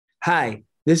Hi,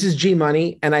 this is G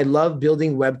Money, and I love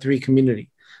building Web3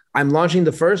 community. I'm launching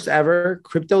the first ever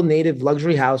crypto native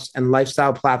luxury house and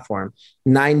lifestyle platform,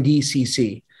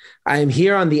 9DCC. I am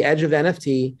here on the edge of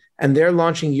NFT, and they're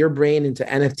launching your brain into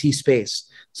NFT space.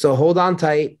 So hold on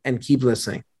tight and keep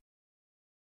listening.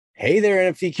 Hey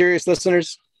there, NFT curious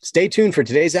listeners. Stay tuned for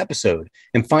today's episode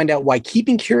and find out why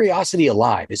keeping curiosity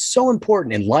alive is so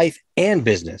important in life and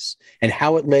business, and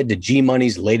how it led to G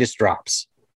Money's latest drops.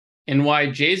 And why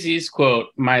Jay-Z's quote,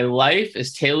 "My life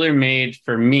is tailor-made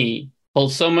for me,"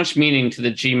 holds so much meaning to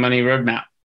the G Money roadmap.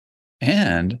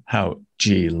 And how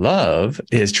G Love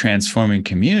is transforming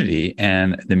community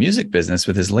and the music business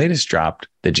with his latest drop,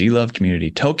 the G Love Community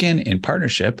Token, in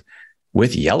partnership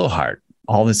with Yellowheart.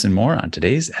 All this and more on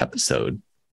today's episode.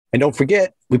 And don't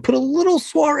forget, we put a little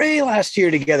soiree last year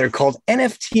together called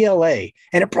NFTLA,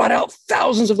 and it brought out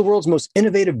thousands of the world's most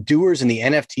innovative doers in the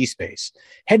NFT space.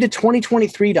 Head to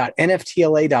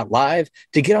 2023.nftla.live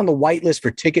to get on the whitelist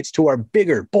for tickets to our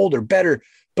bigger, bolder, better,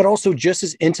 but also just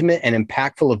as intimate and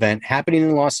impactful event happening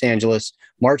in Los Angeles,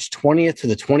 March 20th to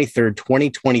the 23rd,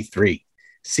 2023.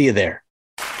 See you there.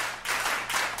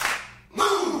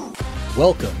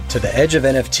 Welcome to the Edge of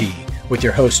NFT with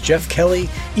your hosts Jeff Kelly,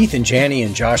 Ethan Janney,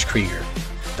 and Josh Krieger,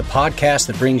 the podcast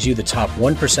that brings you the top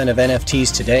 1% of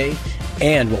NFTs today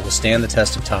and what will stand the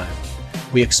test of time.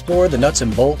 We explore the nuts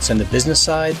and bolts and the business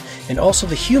side, and also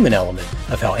the human element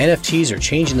of how NFTs are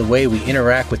changing the way we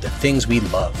interact with the things we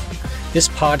love. This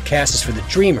podcast is for the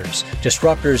dreamers,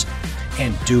 disruptors,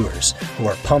 and doers who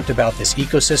are pumped about this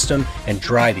ecosystem and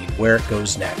driving where it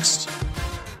goes next.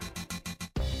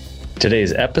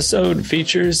 Today's episode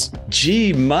features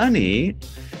G Money,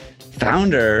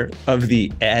 founder of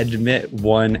the Admit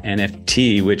One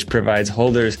NFT, which provides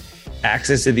holders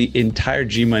access to the entire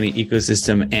G Money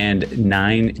ecosystem, and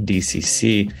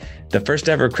 9DCC, the first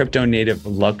ever crypto native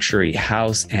luxury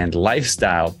house and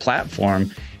lifestyle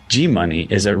platform. G Money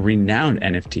is a renowned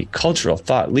NFT cultural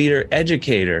thought leader,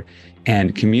 educator,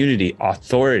 and community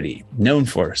authority, known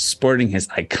for sporting his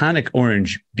iconic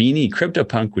orange beanie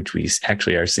CryptoPunk, which we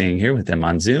actually are seeing here with him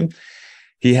on Zoom.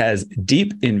 He has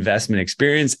deep investment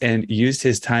experience and used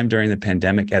his time during the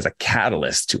pandemic as a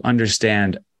catalyst to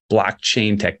understand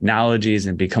blockchain technologies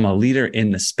and become a leader in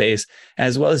the space,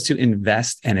 as well as to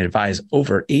invest and advise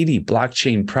over 80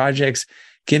 blockchain projects,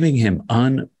 giving him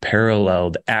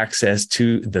unparalleled access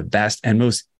to the best and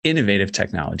most innovative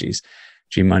technologies.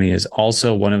 G Money is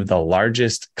also one of the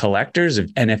largest collectors of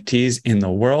NFTs in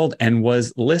the world and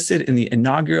was listed in the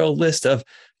inaugural list of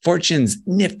Fortune's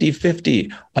Nifty 50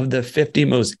 of the 50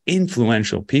 most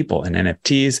influential people in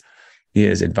NFTs. He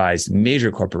has advised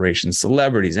major corporations,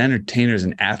 celebrities, entertainers,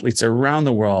 and athletes around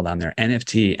the world on their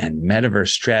NFT and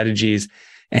metaverse strategies,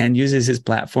 and uses his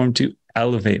platform to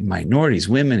elevate minorities,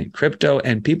 women in crypto,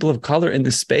 and people of color in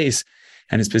the space,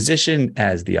 and is positioned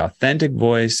as the authentic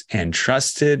voice and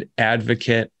trusted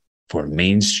advocate for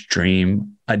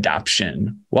mainstream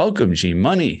adoption. Welcome, G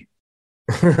Money.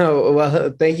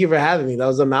 Well, thank you for having me. That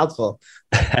was a mouthful.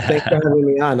 Thanks for having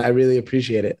me on. I really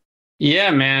appreciate it.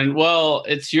 Yeah, man. Well,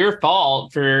 it's your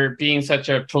fault for being such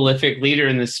a prolific leader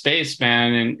in this space,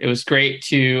 man. And it was great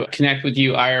to connect with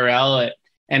you IRL at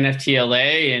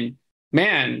NFTLA. And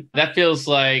man, that feels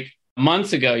like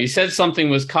months ago. You said something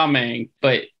was coming,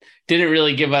 but didn't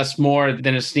really give us more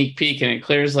than a sneak peek. And it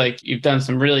clears like you've done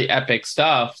some really epic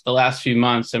stuff the last few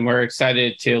months, and we're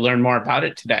excited to learn more about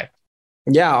it today.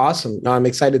 Yeah, awesome. No, I'm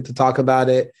excited to talk about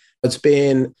it. It's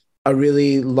been a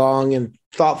really long and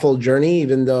thoughtful journey,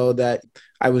 even though that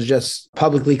I was just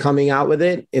publicly coming out with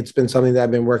it. It's been something that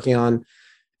I've been working on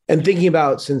and thinking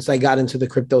about since I got into the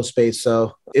crypto space.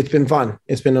 So it's been fun.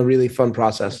 It's been a really fun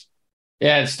process.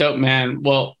 Yeah, it's dope, man.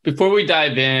 Well, before we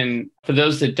dive in, for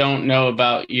those that don't know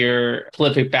about your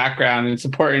prolific background, it's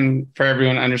important for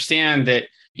everyone to understand that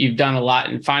you've done a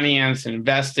lot in finance and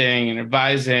investing and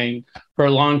advising for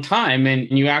a long time.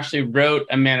 And you actually wrote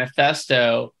a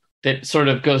manifesto that sort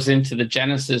of goes into the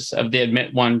genesis of the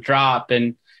Admit One drop.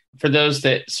 And for those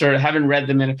that sort of haven't read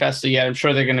the manifesto yet, I'm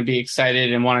sure they're going to be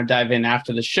excited and want to dive in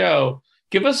after the show.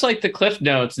 Give us like the cliff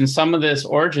notes and some of this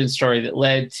origin story that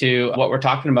led to what we're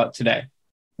talking about today.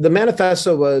 The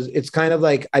manifesto it's kind of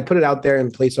like I put it out there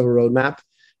in place of a roadmap,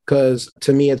 because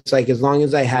to me, it's like as long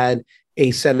as I had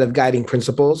a set of guiding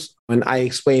principles and I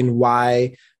explained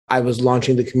why I was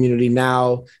launching the community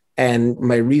now and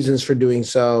my reasons for doing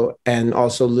so, and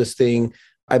also listing,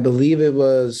 I believe it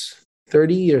was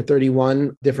 30 or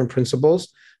 31 different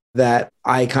principles that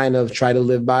I kind of try to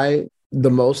live by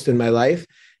the most in my life,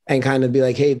 and kind of be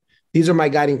like, hey, these are my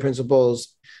guiding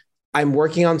principles. I'm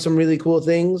working on some really cool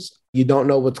things. You don't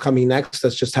know what's coming next.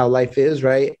 That's just how life is,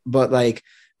 right? But like,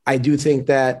 I do think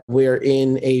that we're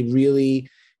in a really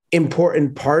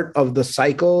important part of the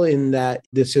cycle in that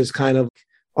this is kind of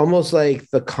almost like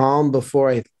the calm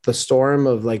before the storm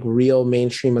of like real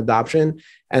mainstream adoption.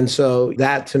 And so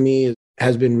that to me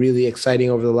has been really exciting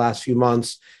over the last few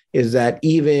months, is that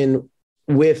even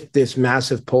with this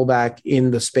massive pullback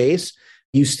in the space,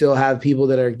 you still have people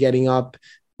that are getting up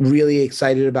really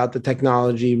excited about the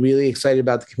technology, really excited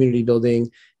about the community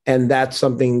building. And that's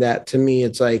something that to me,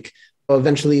 it's like, well,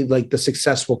 eventually like the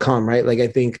success will come, right? Like I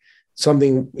think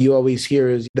something you always hear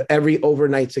is every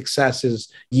overnight success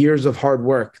is years of hard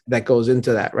work that goes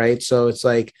into that, right? So it's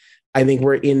like, I think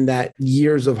we're in that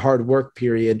years of hard work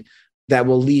period that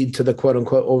will lead to the quote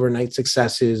unquote overnight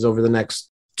successes over the next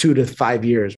 2 to 5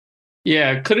 years.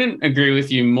 Yeah, couldn't agree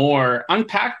with you more.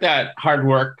 Unpack that hard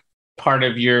work part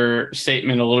of your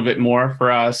statement a little bit more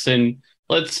for us. And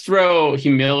let's throw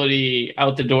humility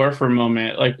out the door for a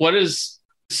moment. Like, what is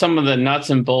some of the nuts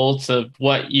and bolts of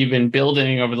what you've been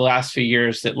building over the last few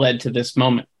years that led to this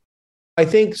moment? I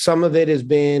think some of it has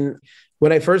been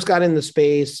when I first got in the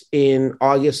space in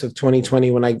August of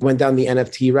 2020, when I went down the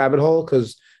NFT rabbit hole,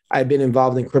 because I've been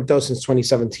involved in crypto since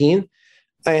 2017.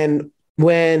 And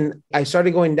when I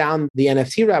started going down the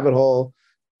NFT rabbit hole,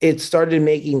 it started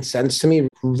making sense to me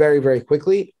very, very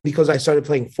quickly because I started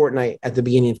playing Fortnite at the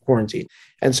beginning of quarantine.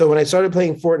 And so when I started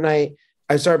playing Fortnite,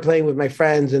 I started playing with my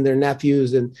friends and their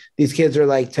nephews, and these kids are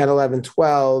like 10, 11,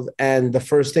 12. And the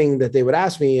first thing that they would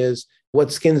ask me is,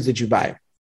 what skins did you buy?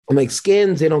 I'm like,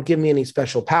 skins, they don't give me any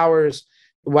special powers.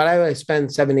 Why do I spend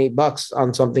 $7, $8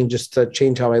 on something just to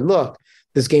change how I look?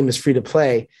 This game is free to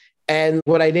play. And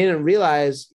what I didn't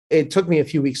realize, it took me a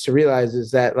few weeks to realize,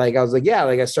 is that like, I was like, yeah,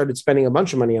 like I started spending a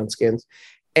bunch of money on skins.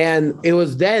 And it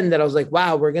was then that I was like,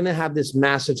 wow, we're going to have this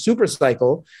massive super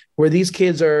cycle where these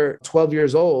kids are 12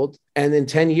 years old. And in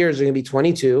 10 years, they're going to be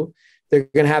 22. They're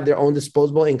going to have their own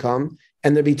disposable income,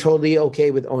 and they'll be totally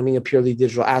okay with owning a purely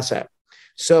digital asset.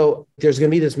 So there's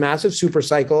going to be this massive super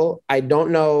cycle. I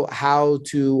don't know how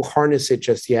to harness it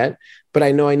just yet, but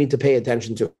I know I need to pay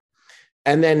attention to it.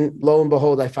 And then lo and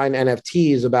behold, I find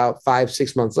NFTs about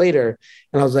 5-6 months later.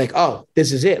 And I was like, oh,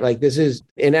 this is it. Like, this is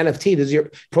an NFT. This is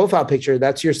your profile picture.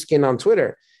 That's your skin on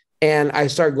Twitter. And I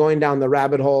start going down the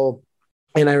rabbit hole.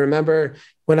 And I remember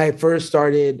when I first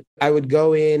started, I would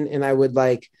go in and I would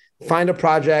like find a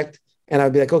project and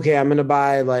I'd be like, okay, I'm going to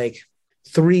buy like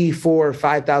 $3,000,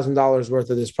 $4,000, $5,000 worth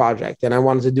of this project. And I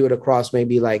wanted to do it across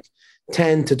maybe like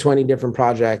 10 to 20 different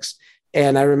projects.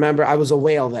 And I remember I was a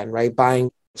whale then, right?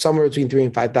 Buying somewhere between $3,000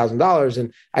 and $5,000.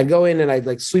 And I'd go in and I'd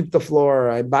like sweep the floor,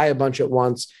 or I'd buy a bunch at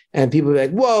once. And people would be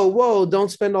like, whoa,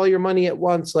 don't spend all your money at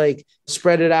once, like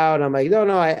spread it out. I'm like,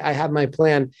 no, I have my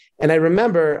plan. And I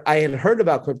remember I had heard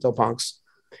about CryptoPunks,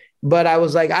 but I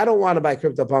was like, I don't want to buy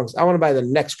CryptoPunks. I want to buy the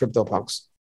next CryptoPunks.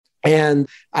 And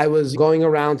I was going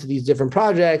around to these different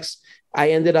projects.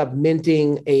 I ended up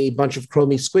minting a bunch of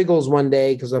Chromie Squiggles one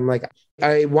day because I'm like,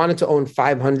 I wanted to own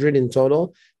 500 in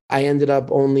total. I ended up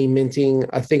only minting,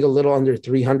 I think, a little under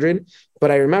 300.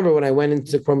 But I remember when I went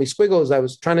into Chromie Squiggles, I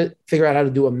was trying to figure out how to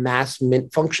do a mass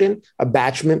mint function, a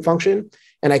batch mint function.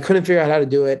 And I couldn't figure out how to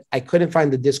do it. I couldn't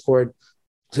find the Discord.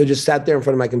 So I just sat there in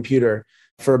front of my computer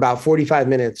for about 45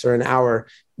 minutes or an hour,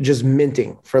 just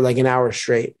minting for like an hour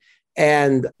straight.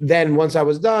 And then once I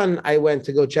was done, I went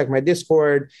to go check my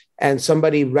Discord, and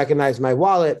somebody recognized my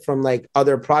wallet from like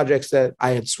other projects that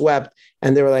I had swept.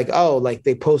 And they were like, oh, like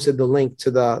they posted the link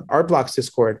to the Art Blocks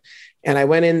Discord. And I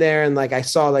went in there and like I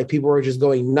saw like people were just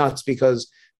going nuts because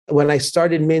when I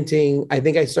started minting, I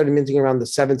think I started minting around the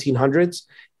 1700s.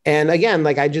 And again,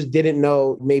 like I just didn't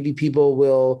know, maybe people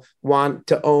will want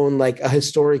to own like a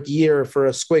historic year for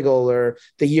a squiggle, or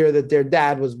the year that their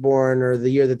dad was born, or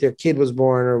the year that their kid was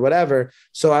born, or whatever.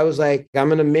 So I was like, I'm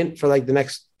going to mint for like the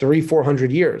next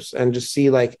 300-400 years and just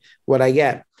see like what I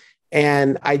get.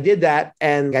 And I did that.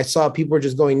 And I saw people were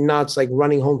just going nuts, like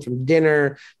running home from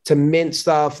dinner to mint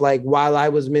stuff, like while I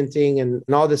was minting and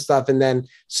all this stuff. And then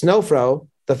Snowfro,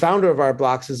 the founder of Art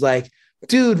Blocks, is like,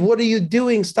 dude, what are you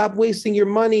doing? Stop wasting your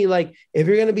money. Like, if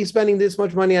you're going to be spending this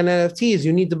much money on NFTs,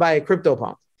 you need to buy a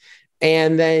CryptoPunk.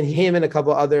 And then him and a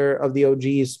couple other of the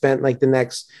OGs spent like the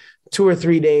next 2 or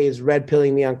 3 days red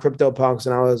pilling me on CryptoPunks.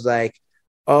 And I was like,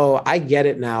 oh, I get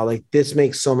it now. Like, this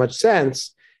makes so much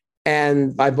sense.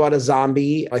 And I bought a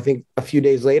zombie, I think a few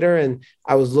days later, and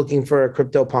I was looking for a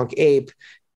CryptoPunk ape,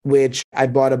 which I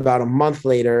bought about a month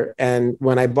later. And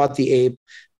when I bought the ape,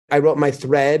 I wrote my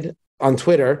thread on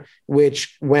Twitter,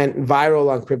 which went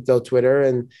viral on crypto Twitter.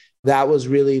 And that was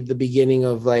really the beginning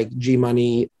of like G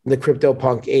Money, the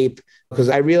CryptoPunk ape, because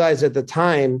I realized at the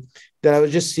time that I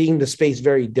was just seeing the space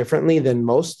very differently than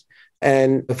most.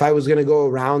 And if I was going to go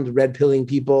around red pilling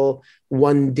people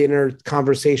one dinner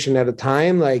conversation at a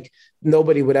time, like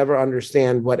nobody would ever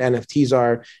understand what NFTs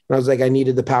are. And I was like, I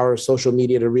needed the power of social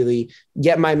media to really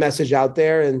get my message out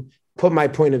there and put my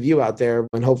point of view out there.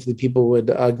 And hopefully people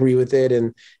would agree with it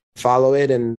and follow it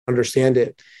and understand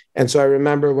it. And so I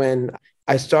remember when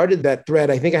I started that thread,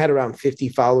 I think I had around 50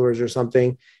 followers or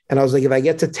something. And I was like, if I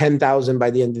get to 10,000 by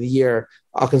the end of the year,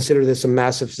 I'll consider this a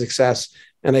massive success.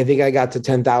 And I think I got to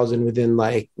 10,000 within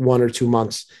like 1 or 2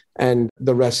 months. And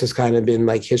the rest has kind of been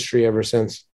like history ever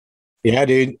since. Yeah,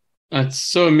 dude. That's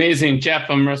so amazing. Jeff,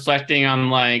 I'm reflecting on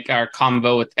like our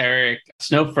combo with Eric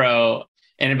Snowfro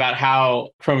and about how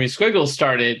Chromie Squiggles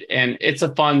started. And it's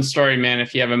a fun story, man.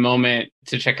 If you have a moment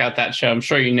to check out that show, I'm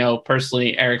sure you know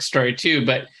personally Eric's story too,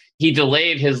 but he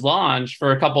delayed his launch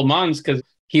for a couple months because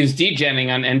he was degenning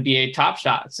on NBA Top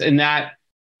Shots. And that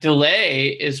delay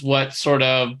is what sort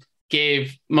of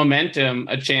gave momentum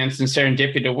a chance and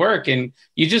serendipity to work. And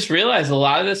you just realize a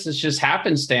lot of this is just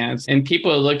happenstance and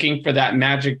people are looking for that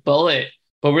magic bullet,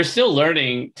 but we're still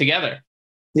learning together.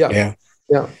 Yeah,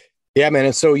 man.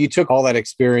 And so you took all that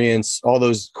experience, all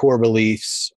those core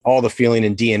beliefs, all the feeling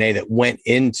and DNA that went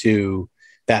into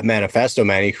that manifesto,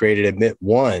 man. You created Admit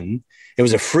One. It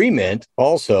was a free mint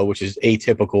also, which is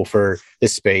atypical for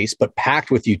this space, but packed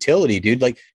with utility, dude.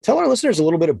 Like, tell our listeners a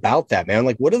little bit about that, man.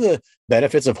 Like, what are the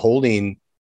benefits of holding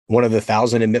one of the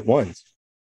 1,000 Admit Ones?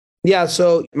 Yeah.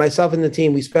 So myself and the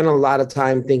team, we spent a lot of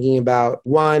time thinking about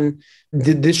one,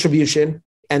 the distribution,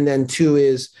 and then two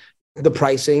is the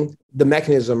pricing, the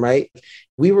mechanism, right?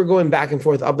 We were going back and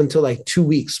forth up until like 2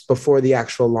 weeks before the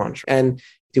actual launch. And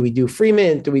do we do free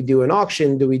mint? Do we do an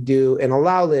auction? Do we do an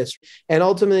allow list? And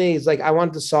ultimately, it's like I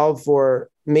wanted to solve for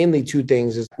mainly two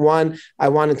things. Is one, I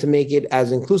wanted to make it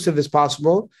as inclusive as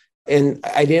possible. And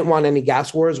I didn't want any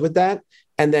gas wars with that.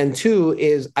 And then two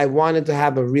is I wanted to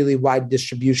have a really wide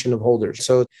distribution of holders.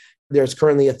 So there's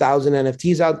currently 1,000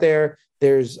 NFTs out there.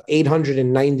 There's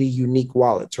 890 unique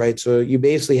wallets, right? So you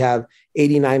basically have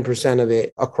 89% of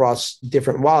it across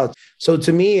different wallets. So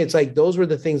to me, it's like those were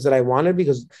the things that I wanted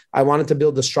because I wanted to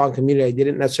build a strong community. I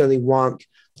didn't necessarily want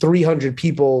 300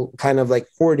 people kind of like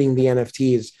hoarding the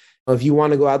NFTs. If you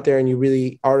want to go out there and you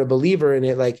really are a believer in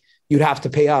it, like you'd have to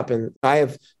pay up. And I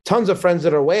have tons of friends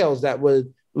that are whales that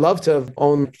would love to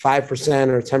own 5%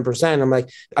 or 10%. I'm like,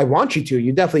 I want you to,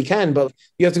 you definitely can, but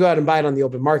you have to go out and buy it on the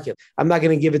open market. I'm not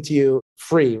going to give it to you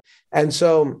free. And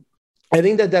so I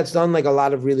think that that's done like a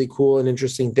lot of really cool and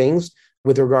interesting things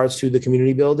with regards to the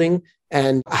community building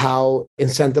and how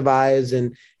incentivized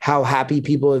and how happy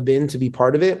people have been to be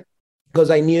part of it. Because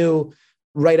I knew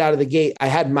right out of the gate, I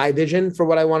had my vision for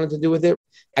what I wanted to do with it.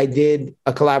 I did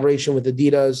a collaboration with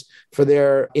Adidas for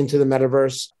their Into the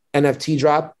Metaverse NFT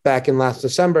drop back in last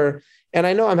December. And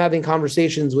I know I'm having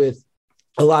conversations with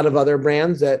a lot of other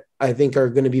brands that I think are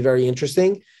going to be very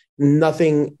interesting.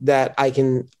 Nothing that I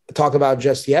can talk about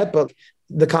just yet, but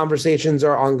the conversations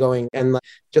are ongoing. And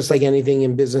just like anything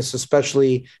in business,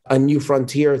 especially a new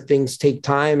frontier, things take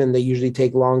time and they usually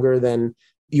take longer than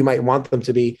you might want them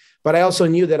to be. But I also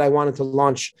knew that I wanted to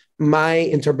launch my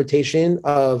interpretation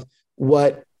of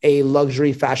what a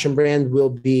luxury fashion brand will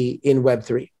be in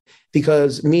Web3.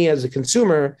 Because me as a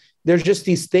consumer, there's just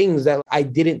these things that I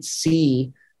didn't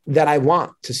see that I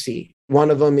want to see.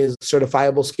 One of them is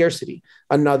certifiable scarcity.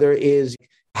 Another is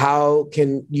how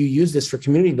can you use this for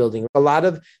community building? A lot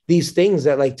of these things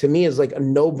that like to me is like a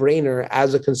no-brainer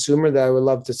as a consumer that I would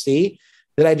love to see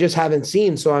that I just haven't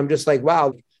seen. So I'm just like,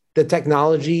 wow, the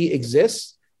technology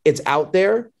exists. It's out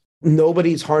there.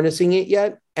 Nobody's harnessing it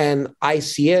yet. And I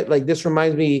see it. Like this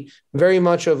reminds me very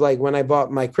much of like when I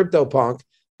bought my CryptoPunk.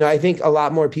 I think a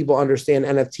lot more people understand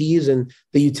NFTs and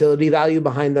the utility value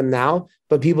behind them now,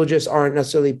 but people just aren't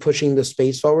necessarily pushing the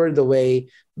space forward the way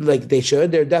like they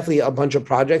should. There are definitely a bunch of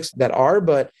projects that are,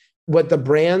 but what the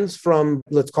brands from,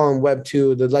 let's call them Web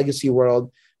 2, the legacy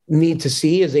world, need to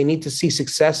see is they need to see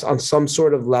success on some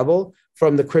sort of level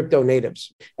from the crypto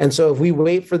natives. And so if we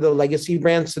wait for the legacy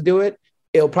brands to do it,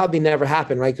 it'll probably never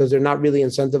happen, right? Because they're not really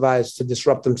incentivized to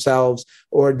disrupt themselves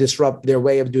or disrupt their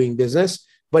way of doing business.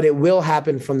 But it will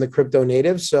happen from the crypto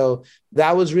natives. So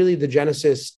that was really the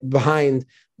genesis behind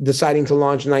deciding to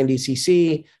launch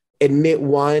 90cc. Admit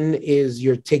One is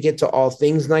your ticket to all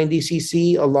things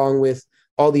 90cc, along with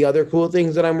all the other cool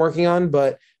things that I'm working on.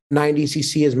 But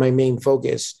 90cc is my main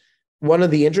focus. One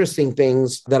of the interesting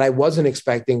things that I wasn't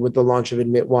expecting with the launch of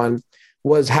Admit One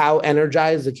was how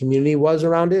energized the community was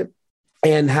around it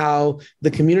and how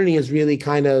the community is really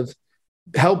kind of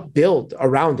help build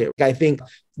around it. I think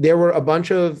there were a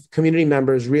bunch of community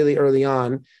members really early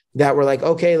on that were like,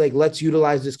 okay, like let's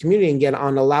utilize this community and get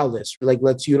on Allow List. Like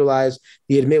let's utilize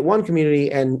the Admit One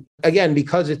community. And again,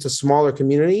 because it's a smaller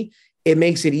community, it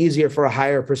makes it easier for a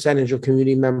higher percentage of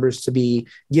community members to be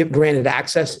granted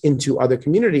access into other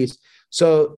communities.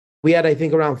 So we had, I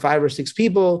think, around 5 or 6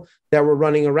 people that were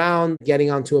running around,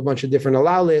 getting onto a bunch of different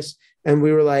Allow Lists. And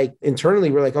we were like, internally,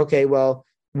 we're like, okay, well,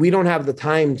 we don't have the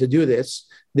time to do this.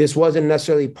 This wasn't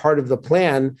necessarily part of the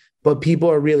plan, but people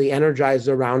are really energized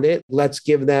around it. Let's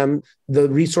give them the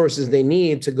resources they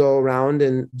need to go around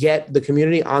and get the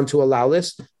community onto Allow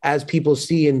List as people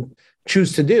see and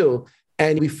choose to do.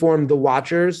 And we formed the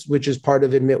Watchers, which is part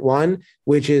of Admit One,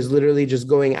 which is literally just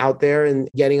going out there and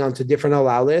getting onto different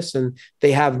Allow Lists. And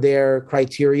they have their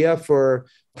criteria for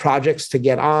projects to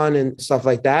get on and stuff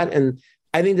like that. And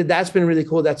I think that that's been really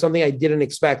cool. That's something I didn't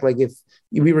expect. Like if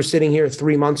we were sitting here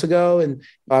 3 months ago and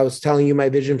I was telling you my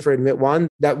vision for Admit One,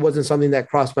 that wasn't something that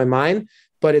crossed my mind,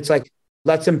 but it's like,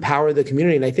 let's empower the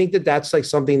community. And I think that that's like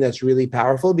something that's really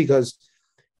powerful, because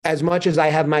as much as I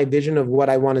have my vision of what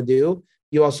I want to do,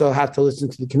 you also have to listen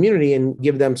to the community and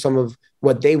give them some of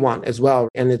what they want as well.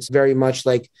 And it's very much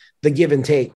like the give and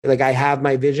take. Like I have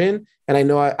my vision and I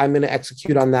know I'm going to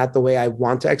execute on that the way I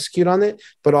want to execute on it,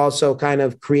 but also kind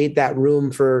of create that room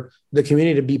for the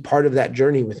community to be part of that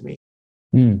journey with me.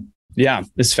 Yeah,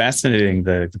 it's fascinating,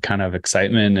 the kind of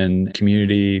excitement and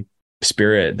community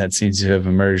spirit that seems to have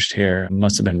emerged here. It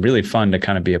must have been really fun to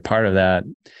kind of be a part of that.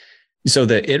 So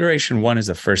the iteration 1 is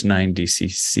the first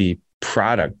 9DCC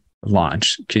product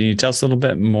launch. Can you tell us a little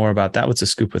bit more about that? What's the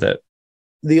scoop with it?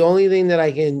 The only thing that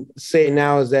I can say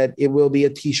now is that it will be a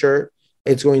t-shirt.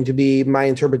 It's going to be my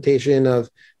interpretation of,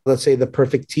 let's say, the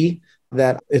perfect tee.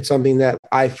 That it's something that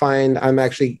I find, I'm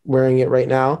actually wearing it right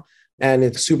now, and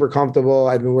it's super comfortable.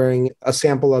 I've been wearing a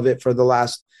sample of it for the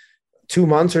last 2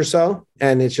 months or so.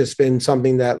 And it's just been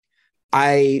something that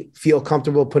I feel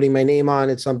comfortable putting my name on.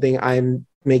 It's something I'm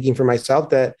making for myself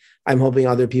that I'm hoping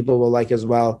other people will like as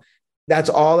well. That's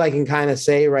all I can kind of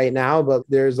say right now, but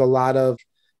there's a lot of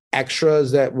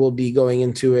extras that will be going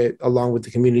into it along with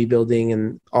the community building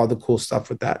and all the cool stuff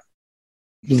with that.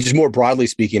 Just more broadly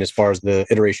speaking, as far as the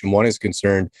iteration 1 is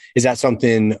concerned, is that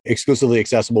something exclusively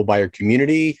accessible by your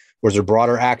community, or is there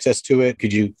broader access to it?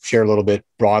 Could you share a little bit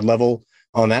broad level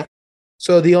on that?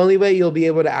 So the only way you'll be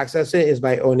able to access it is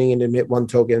by owning an Admit One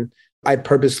token. I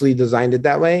purposely designed it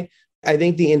that way. I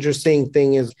think the interesting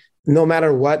thing is no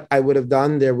matter what I would have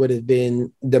done, there would have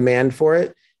been demand for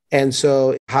it. And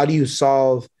so how do you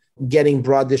solve getting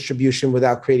broad distribution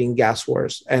without creating gas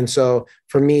wars? And so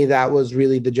for me, that was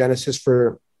really the genesis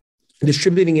for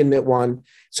distributing Admit One,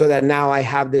 so that now I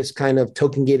have this kind of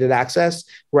token gated access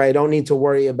where I don't need to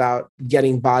worry about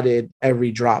getting botted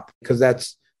every drop, because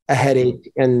that's a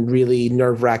headache and really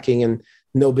nerve wracking. And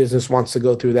no business wants to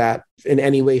go through that in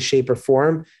any way, shape, or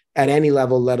form at any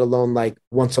level, let alone like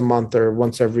once a month or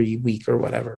once every week or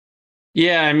whatever.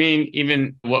 Yeah, I mean,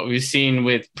 even what we've seen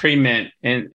with pre-mint,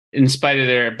 and in spite of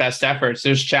their best efforts,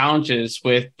 there's challenges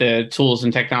with the tools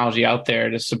and technology out there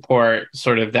to support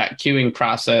sort of that queuing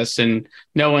process, and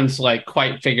no one's like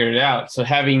quite figured it out. So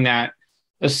having that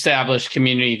established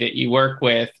community that you work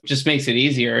with just makes it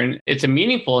easier. And it's a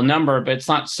meaningful number, but it's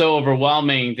not so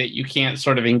overwhelming that you can't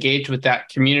sort of engage with that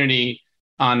community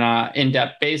on an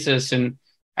in-depth basis. And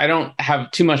I don't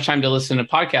have too much time to listen to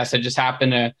podcasts. I just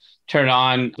happen to turn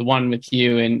on the one with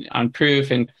you and on Proof,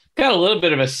 and got a little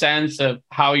bit of a sense of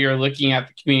how you're looking at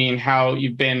the community and how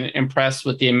you've been impressed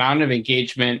with the amount of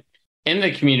engagement in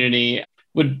the community.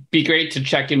 Would be great to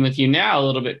check in with you now a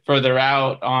little bit further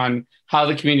out on how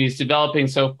the community is developing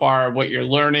so far, what you're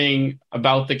learning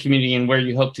about the community, and where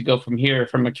you hope to go from here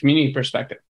from a community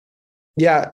perspective.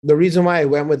 Yeah, the reason why I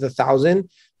went with 1,000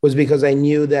 was because I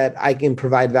knew that I can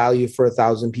provide value for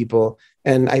 1,000 people.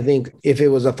 And I think if it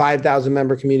was a 5,000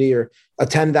 member community or a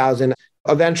 10,000,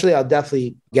 eventually I'll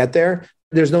definitely get there.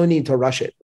 There's no need to rush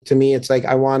it. To me, it's like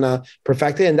I want to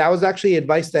perfect it. And that was actually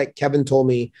advice that Kevin told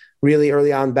me really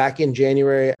early on back in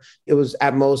January. It was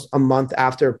at most a month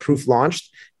after Proof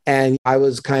launched. And I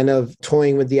was kind of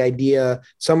toying with the idea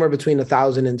somewhere between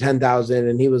 1,000 and 10,000.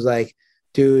 And he was like,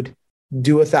 dude,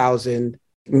 do 1,000.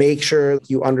 Make sure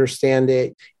you understand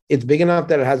it. It's big enough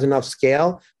that it has enough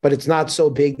scale, but it's not so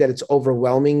big that it's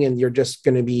overwhelming and you're just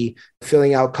going to be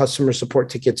filling out customer support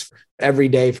tickets every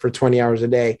day for 20 hours a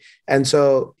day. And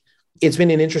so it's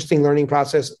been an interesting learning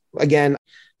process. Again,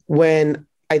 when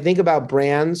I think about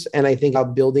brands and I think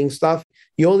about building stuff,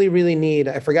 you only really need,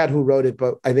 I forgot who wrote it,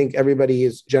 but I think everybody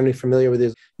is generally familiar with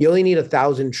this. You only need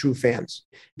 1,000 true fans.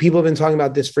 People have been talking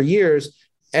about this for years.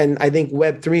 And I think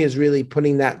Web3 is really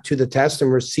putting that to the test,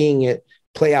 and we're seeing it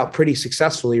play out pretty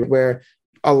successfully, where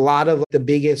a lot of the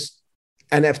biggest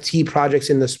NFT projects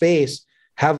in the space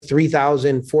have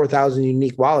 3,000, 4,000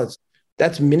 unique wallets.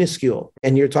 That's minuscule.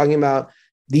 And you're talking about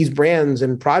these brands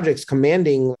and projects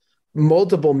commanding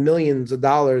multiple millions of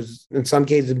dollars, in some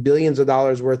cases, billions of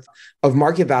dollars worth of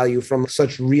market value from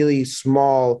such really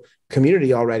small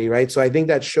community already, right? So I think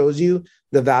that shows you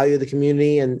the value of the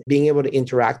community and being able to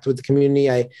interact with the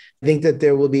community. I think that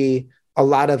there will be a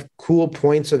lot of cool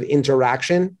points of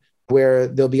interaction where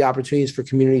there'll be opportunities for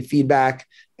community feedback.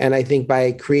 And I think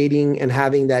by creating and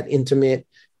having that intimate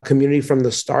community from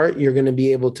the start, you're going to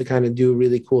be able to kind of do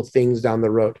really cool things down the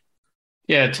road.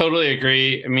 Yeah, totally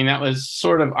agree. I mean, that was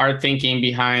sort of our thinking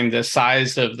behind the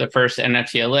size of the first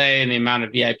NFTLA and the amount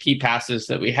of VIP passes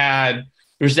that we had.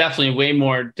 There's definitely way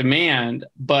more demand,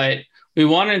 but we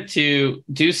wanted to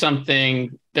do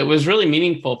something that was really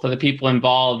meaningful for the people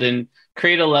involved and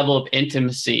create a level of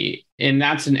intimacy. And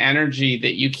that's an energy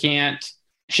that you can't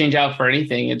change out for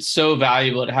anything. It's so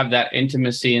valuable to have that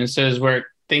intimacy. And so as we're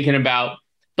thinking about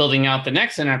building out the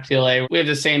next NFTLA, we have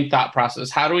the same thought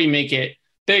process. How do we make it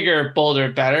bigger,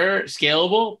 bolder, better,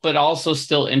 scalable, but also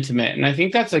still intimate? And I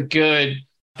think that's a good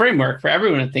framework for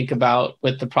everyone to think about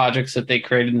with the projects that they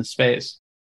create in the space.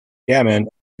 Yeah, man.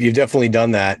 You've definitely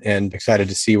done that, and excited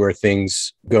to see where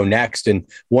things go next. And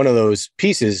one of those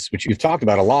pieces, which you've talked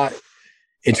about a lot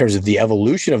in terms of the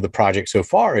evolution of the project so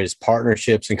far, is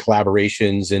partnerships and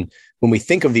collaborations. And when we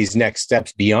think of these next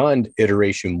steps beyond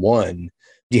iteration one,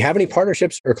 do you have any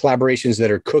partnerships or collaborations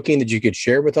that are cooking that you could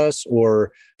share with us?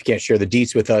 Or if you can't share the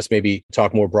deets with us, maybe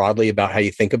talk more broadly about how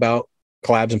you think about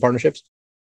collabs and partnerships?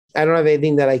 I don't have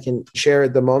anything that I can share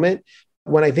at the moment.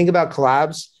 When I think about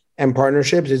collabs and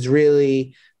partnerships, it's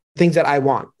really things that I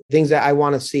want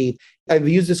to see. I've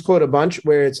used this quote a bunch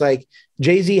where it's like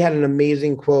Jay-Z had an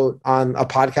amazing quote on a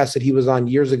podcast that he was on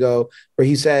years ago where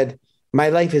he said, "My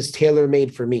life is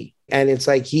tailor-made for me." And it's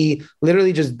like he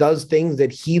literally just does things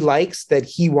that he likes, that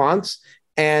he wants.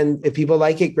 And if people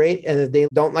like it, great. And if they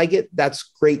don't like it, that's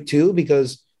great too,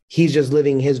 because he's just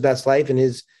living his best life and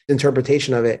his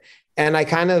interpretation of it. And I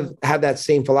kind of have that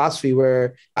same philosophy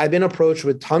where I've been approached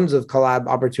with tons of collab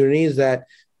opportunities that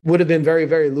would have been very,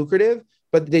 very lucrative,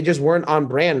 but they just weren't on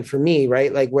brand for me,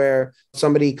 right? Like where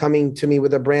somebody coming to me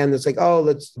with a brand that's like, "Oh,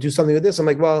 let's do something with this." I'm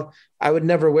like, well, I would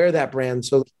never wear that brand.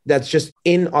 So that's just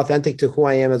inauthentic to who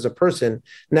I am as a person.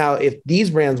 Now, if these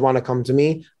brands want to come to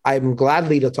me, I'm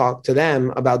gladly to talk to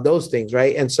them about those things,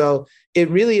 right? And so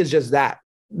it really is just that,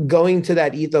 going to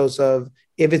that ethos of,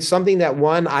 if it's something that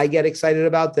one, I get excited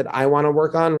about, that I want to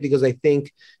work on, because I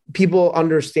think people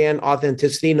understand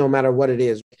authenticity no matter what it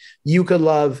is. You could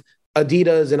love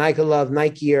Adidas and I could love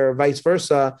Nike or vice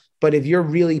versa. But if you're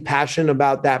really passionate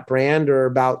about that brand or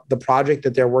about the project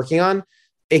that they're working on,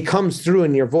 it comes through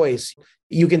in your voice.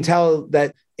 You can tell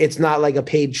that it's not like a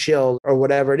paid shill or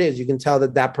whatever it is. You can tell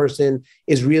that that person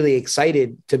is really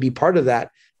excited to be part of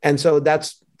that. And so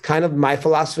that's kind of my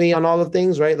philosophy on all of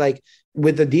things, right? Like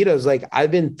with Adidas, like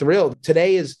I've been thrilled.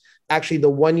 Today is actually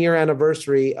the 1-year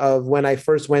anniversary of when I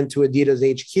first went to Adidas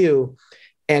HQ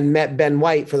and met Ben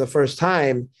White for the first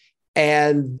time.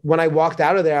 And when I walked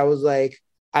out of there, I was like,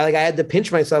 I had to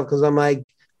pinch myself, because I'm like,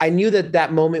 I knew that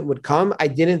that moment would come. I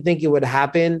didn't think it would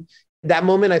happen. That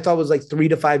moment I thought was like 3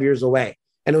 to 5 years away,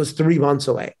 and it was 3 months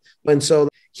away. And so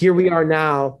here we are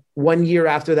now, 1 year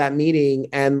after that meeting,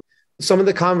 and some of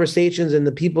the conversations and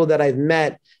the people that I've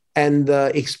met and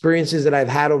the experiences that I've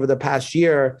had over the past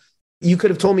year, you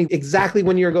could have told me exactly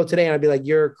 1 year ago today, and I'd be like,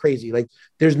 you're crazy. Like,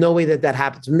 there's no way that that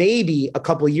happens. Maybe a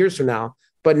couple of years from now,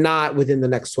 but not within the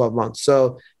next 12 months.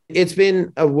 So it's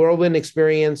been a whirlwind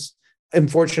experience. I'm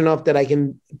fortunate enough that I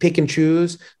can pick and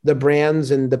choose the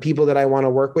brands and the people that I want to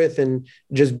work with, and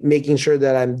just making sure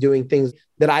that I'm doing things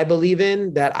that I believe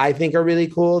in, that I think are really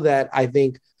cool, that I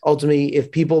think ultimately,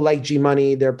 if people like G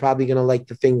Money, they're probably going to like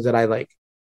the things that I like.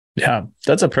 Yeah,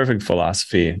 that's a perfect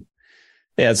philosophy.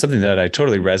 Yeah, it's something that I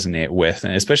totally resonate with,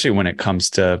 and especially when it comes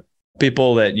to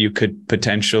people that you could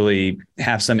potentially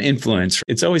have some influence.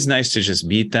 It's always nice to just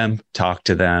meet them, talk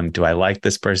to them. Do I like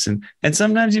this person? And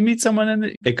sometimes you meet someone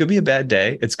and it could be a bad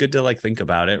day. It's good to think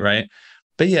about it, right?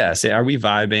 But yeah, say, are we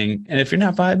vibing? And if you're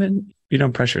not vibing, you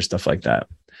don't pressure stuff like that.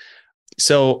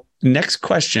 So next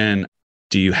question,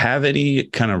 do you have any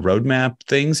kind of roadmap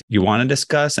things you want to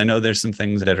discuss? I know there's some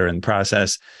things that are in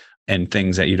process and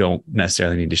things that you don't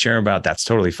necessarily need to share about. That's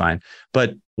totally fine.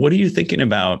 But what are you thinking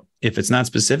about, if it's not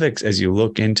specifics, as you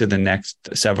look into the next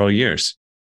several years?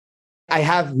 I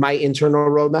have my internal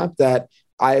roadmap that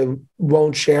I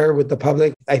won't share with the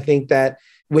public. I think that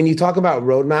when you talk about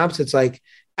roadmaps, it's like,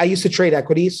 I used to trade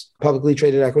equities, publicly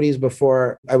traded equities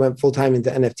before I went full time into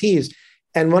NFTs.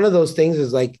 And one of those things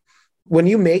is like when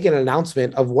you make an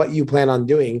announcement of what you plan on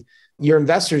doing, your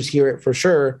investors hear it for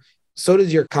sure. So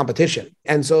does your competition.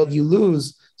 And so you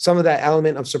lose some of that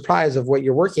element of surprise of what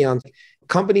you're working on.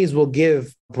 Companies will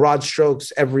give broad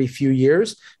strokes every few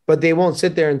years, but they won't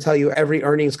sit there and tell you every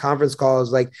earnings conference call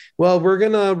is like, well, we're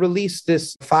going to release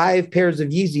this 5 pairs of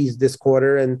Yeezys this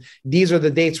quarter. And these are the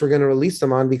dates we're going to release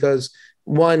them on because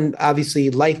one,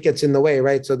 obviously life gets in the way,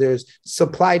 right? So there's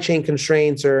supply chain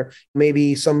constraints or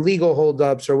maybe some legal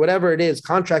holdups or whatever it is,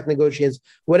 contract negotiations,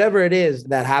 whatever it is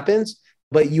that happens.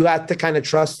 But you have to kind of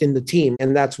trust in the team.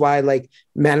 And that's why like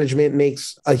management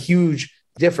makes a huge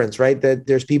difference, right? That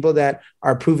there's people that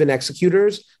are proven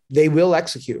executors, they will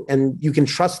execute and you can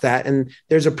trust that. And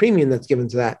there's a premium that's given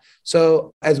to that.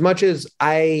 So as much as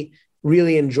I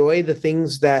really enjoy the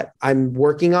things that I'm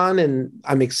working on and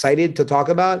I'm excited to talk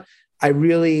about, I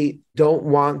really don't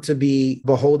want to be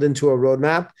beholden to a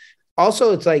roadmap.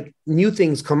 Also, it's like new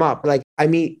things come up. Like I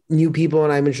meet new people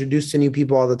and I'm introduced to new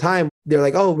people all the time. They're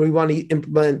like, oh, we want to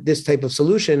implement this type of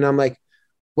solution. And I'm like,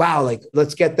 wow, like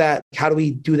let's get that. How do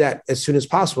we do that as soon as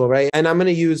possible? Right. And I'm going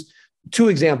to use 2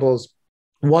 examples.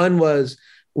 One was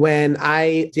when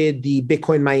I did the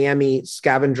Bitcoin Miami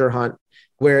scavenger hunt,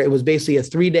 where it was basically a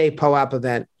 3-day POAP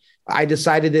event. I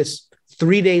decided this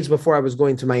 3 days before I was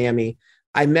going to Miami.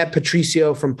 I met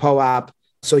Patricio from POAP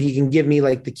so he can give me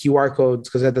like the QR codes.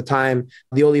 Because at the time,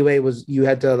 the only way was you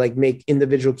had to like make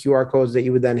individual QR codes that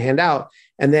you would then hand out.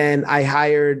 And then I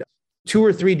hired 2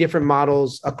 or 3 different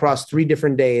models across 3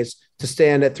 different days to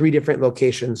stand at 3 different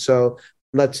locations. So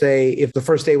let's say if the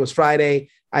first day was Friday,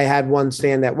 I had one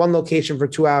stand at one location for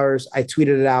 2 hours. I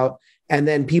tweeted it out. And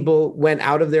then people went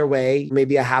out of their way,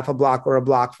 maybe a half a block or a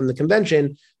block from the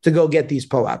convention to go get these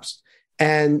POAPs.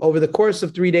 And over the course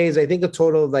of 3 days, I think a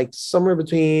total of like somewhere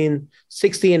between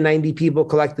 60 and 90 people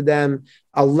collected them.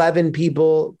 11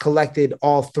 people collected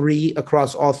all 3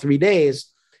 across all 3 days.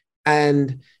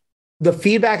 And the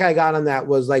feedback I got on that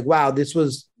was like, wow, this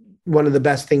was one of the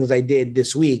best things I did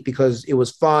this week because it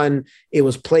was fun. It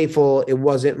was playful. It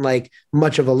wasn't like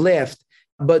much of a lift.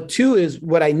 But 2 is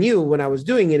what I knew when I was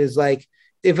doing it is like,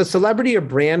 if a celebrity or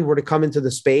brand were to come into the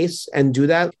space and do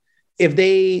that, if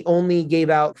they only gave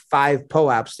out 5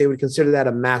 POAPs, they would consider that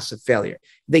a massive failure.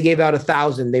 If they gave out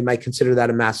 1,000, they might consider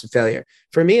that a massive failure.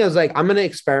 For me, I was like, I'm going to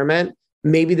experiment.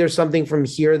 Maybe there's something from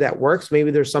here that works. Maybe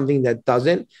there's something that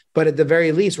doesn't. But at the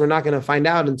very least, we're not going to find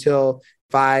out until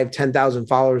 5,000, 10,000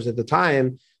 followers at the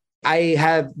time. I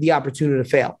have the opportunity to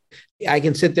fail. I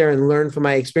can sit there and learn from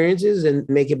my experiences and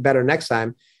make it better next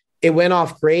time. It went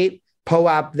off great.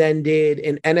 POAP then did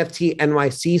an NFT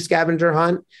NYC scavenger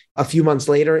hunt a few months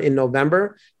later in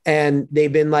November. And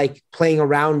they've been like playing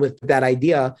around with that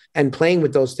idea and playing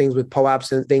with those things with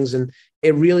POAPs and things. And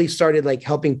it really started like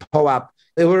helping POAP.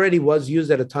 It already was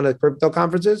used at a ton of crypto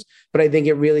conferences, but I think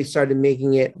it really started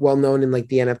making it well known in like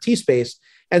the NFT space.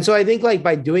 And so I think like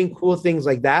by doing cool things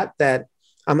like that, that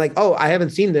I'm like, oh, I haven't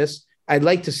seen this. I'd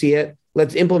like to see it.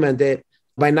 Let's implement it.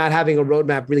 By not having a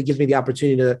roadmap really gives me the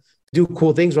opportunity to do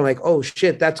cool things where I'm like, oh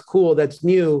shit, that's cool. That's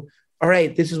new. All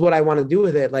right, this is what I want to do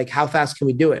with it. Like, how fast can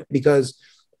we do it? Because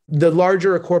the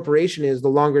larger a corporation is, the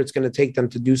longer it's going to take them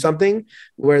to do something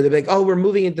where they're like, oh, we're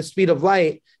moving at the speed of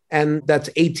light. And that's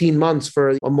 18 months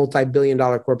for a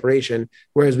multi-billion-dollar corporation,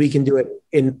 whereas we can do it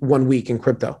in 1 week in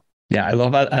crypto. Yeah, I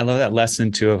love that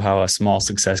lesson too of how a small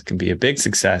success can be a big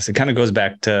success. It kind of goes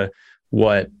back to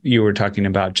what you were talking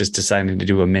about, just deciding to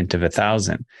do a mint of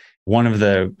 1,000. One of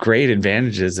the great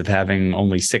advantages of having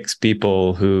only 6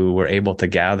 people who were able to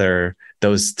gather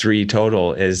those 3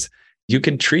 total is you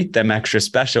can treat them extra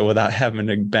special without having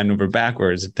to bend over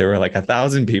backwards. If there were like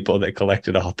 1,000 people that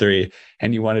collected all 3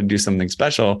 and you want to do something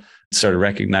special, sort of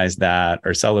recognize that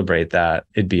or celebrate that,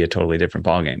 it'd be a totally different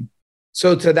ballgame.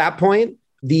 So to that point,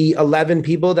 the 11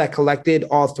 people that collected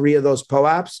all 3 of those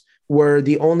POAPs were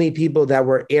the only people that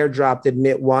were airdropped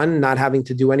admit 1, not having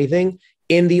to do anything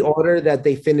in the order that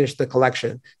they finished the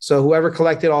collection. So whoever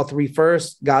collected all 3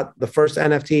 first got the first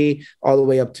NFT all the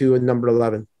way up to number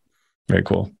 11. Very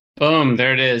cool. Boom,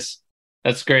 there it is.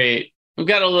 That's great. We've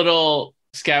got a little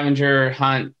scavenger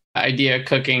hunt idea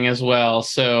cooking as well.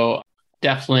 So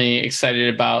definitely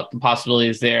excited about the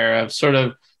possibilities there of sort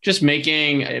of just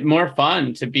making it more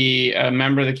fun to be a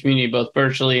member of the community, both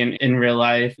virtually and in real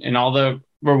life, and all the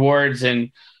rewards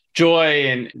and joy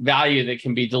and value that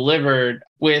can be delivered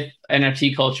with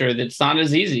NFT culture that's not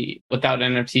as easy without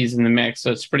NFTs in the mix.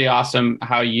 So it's pretty awesome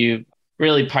how you've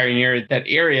really pioneered that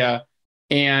area.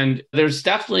 And there's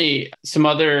definitely some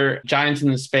other giants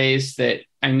in the space that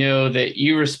I know that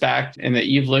you respect and that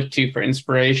you've looked to for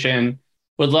inspiration,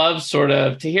 would love sort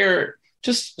of to hear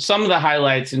just some of the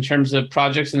highlights in terms of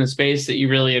projects in the space that you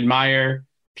really admire,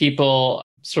 people,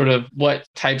 sort of what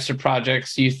types of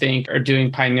projects you think are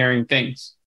doing pioneering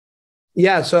things.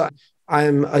 Yeah, so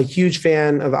I'm a huge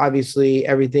fan of obviously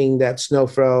everything that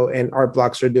Snowfro and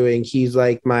Artblocks are doing. He's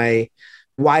like my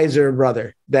wiser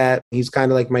brother, that he's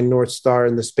kind of like my North Star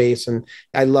in the space. And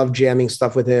I love jamming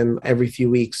stuff with him every few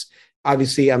weeks.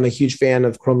 Obviously, I'm a huge fan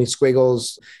of Chromie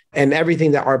Squiggles and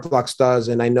everything that Artblocks does.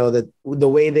 And I know that the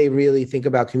way they really think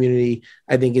about community,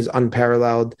 I think, is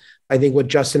unparalleled. I think what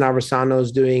Justin Aversano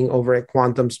is doing over at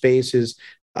Quantum Space is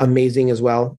amazing as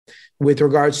well. With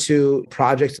regards to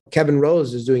projects, Kevin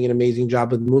Rose is doing an amazing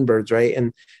job with Moonbirds, right?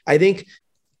 And I think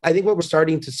what we're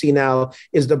starting to see now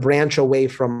is the branch away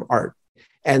from art.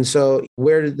 And so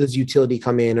where does utility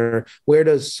come in, or where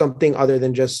does something other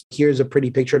than just here's a pretty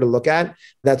picture to look at?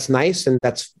 That's nice. And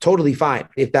that's totally fine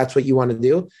if that's what you want to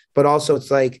do. But also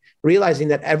it's like realizing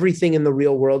that everything in the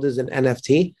real world is an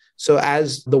NFT. So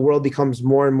as the world becomes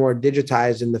more and more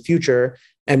digitized in the future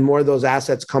and more of those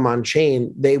assets come on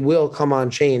chain, they will come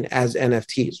on chain as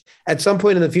NFTs. At some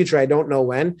point in the future, I don't know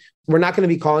when, we're not going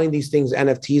to be calling these things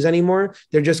NFTs anymore.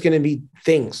 They're just going to be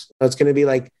things. It's going to be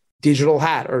like digital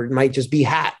hat, or it might just be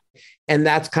hat. And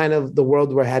that's kind of the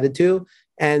world we're headed to.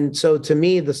 And so to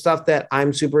me, the stuff that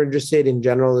I'm super interested in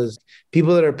general is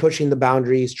people that are pushing the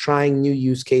boundaries, trying new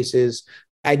use cases.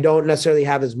 I don't necessarily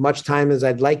have as much time as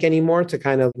I'd like anymore to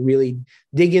kind of really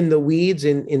dig in the weeds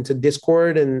into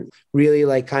Discord and really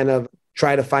like kind of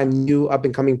try to find new up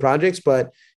and coming projects.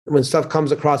 But when stuff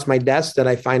comes across my desk that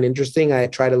I find interesting, I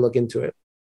try to look into it.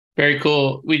 Very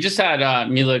cool. We just had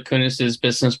Mila Kunis's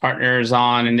business partners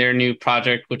on, and their new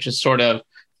project, which is sort of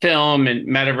film and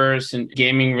metaverse and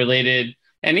gaming related.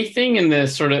 Anything in the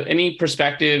sort of any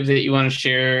perspective that you want to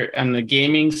share on the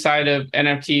gaming side of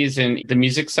NFTs and the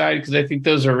music side? Because I think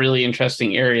those are really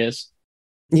interesting areas.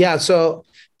 Yeah. So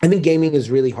I think gaming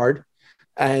is really hard.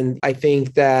 And I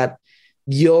think that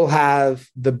you'll have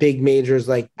the big majors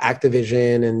like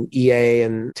Activision and EA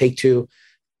and Take-Two.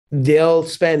 They'll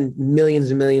spend millions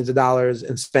and millions of dollars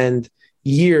and spend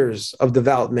years of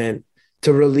development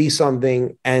to release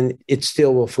something, and it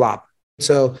still will flop.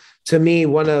 So to me,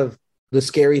 one of the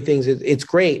scary things is it's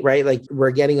great, right? Like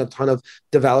we're getting a ton of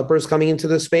developers coming into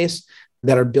the space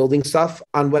that are building stuff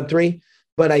on Web3.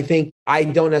 But I think I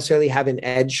don't necessarily have an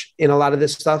edge in a lot of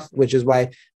this stuff, which is why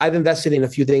I've invested in a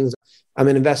few things. I'm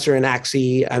an investor in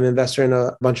Axie. I'm an investor in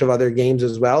a bunch of other games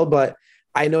as well. But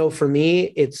I know for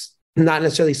me, it's not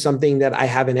necessarily something that I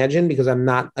have an edge in because I'm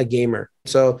not a gamer.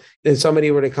 So if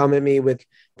somebody were to come at me with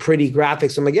pretty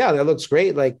graphics, I'm like, yeah, that looks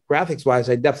great. Like graphics wise,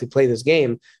 I definitely play this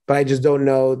game, but I just don't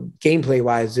know gameplay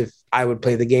wise if I would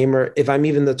play the game or if I'm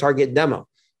even the target demo.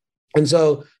 And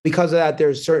so because of that,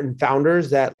 there's certain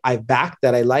founders that I've backed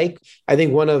that I like. I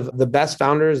think one of the best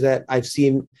founders that I've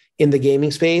seen in the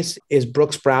gaming space is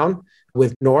Brooks Brown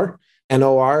with NOR,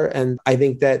 N-O-R. And I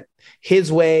think that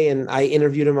his way, and I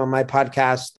interviewed him on my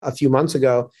podcast a few months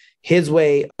ago, his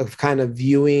way of kind of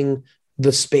viewing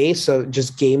the space of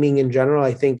just gaming in general,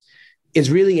 I think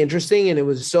is really interesting. And it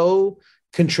was so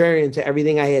contrarian to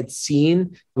everything I had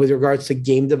seen with regards to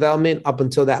game development up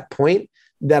until that point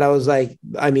that I was like,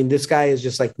 I mean, this guy is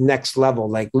just like next level,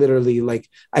 like literally, like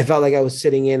I felt like I was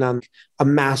sitting in on a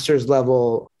master's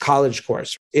level college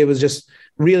course. It was just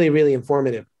really, really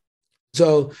informative.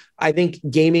 So I think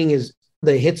gaming is,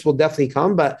 the hits will definitely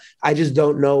come, but I just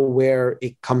don't know where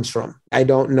it comes from. I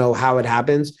don't know how it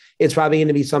happens. It's probably going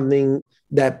to be something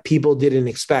that people didn't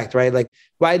expect, right? Like,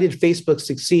 why did Facebook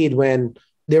succeed when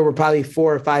there were probably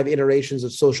 4 or 5 iterations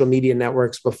of social media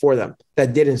networks before them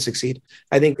that didn't succeed?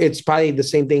 I think it's probably the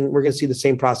same thing. We're going to see the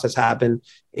same process happen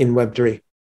in Web3.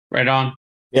 Right on.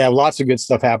 Yeah, lots of good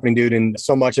stuff happening, dude. And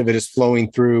so much of it is flowing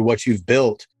through what you've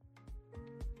built.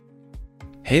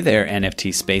 Hey there,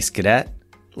 NFT Space Cadet.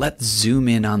 Let's zoom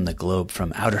in on the globe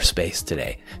from outer space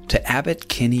today to Abbot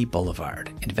Kinney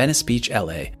Boulevard in Venice Beach,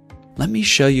 LA. Let me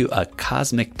show you a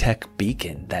cosmic tech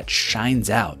beacon that shines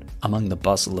out among the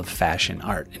bustle of fashion,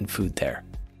 art, and food there.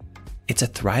 It's a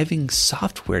thriving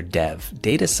software dev,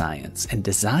 data science, and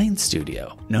design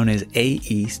studio known as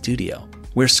AE Studio,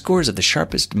 where scores of the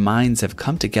sharpest minds have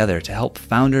come together to help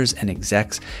founders and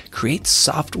execs create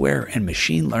software and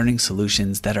machine learning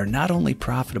solutions that are not only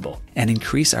profitable and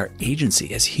increase our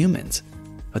agency as humans,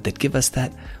 but that give us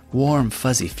that warm,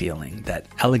 fuzzy feeling that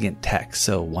elegant tech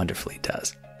so wonderfully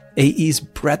does. AE's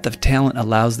breadth of talent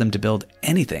allows them to build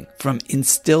anything from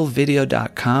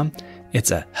InstillVideo.com,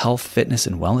 it's a health, fitness,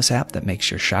 and wellness app that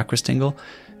makes your chakras tingle,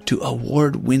 to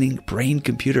award-winning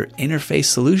brain-computer interface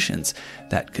solutions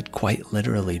that could quite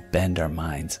literally bend our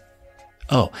minds.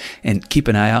 Oh, and keep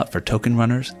an eye out for Token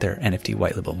Runners, their NFT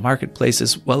white label marketplace,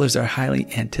 as well as our highly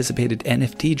anticipated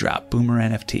NFT drop, Boomer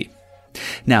NFT.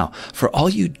 Now, for all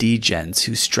you degens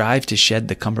who strive to shed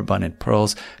the cummerbund and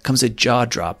pearls, comes a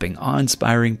jaw-dropping,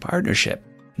 awe-inspiring partnership,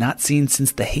 not seen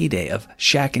since the heyday of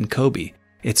Shaq and Kobe.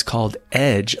 It's called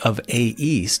Edge of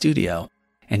AE Studio,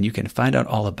 and you can find out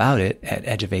all about it at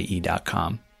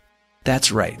edgeofae.com.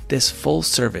 That's right, this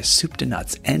full-service,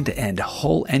 soup-to-nuts, end-to-end,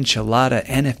 whole enchilada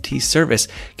NFT service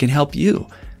can help you,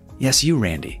 yes, you,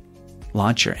 Randy,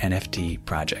 launch your NFT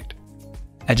project.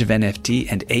 Edge of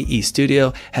NFT and AE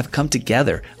Studio have come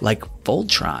together like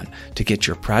Voltron to get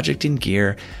your project in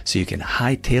gear so you can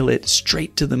hightail it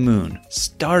straight to the moon,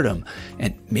 stardom,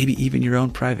 and maybe even your own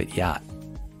private yacht.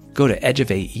 Go to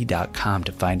edgeofae.com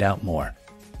to find out more.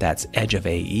 That's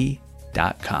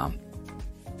edgeofae.com.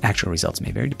 Actual results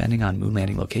may vary depending on moon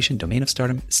landing location, domain of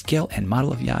stardom, scale and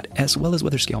model of yacht, as well as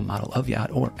whether scale model of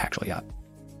yacht or actual yacht.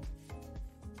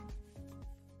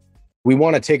 We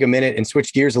want to take a minute and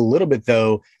switch gears a little bit,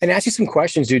 though, and ask you some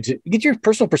questions, dude, to get your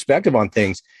personal perspective on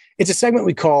things. It's a segment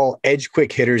we call Edge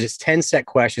Quick Hitters. It's 10 set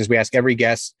questions we ask every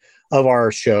guest of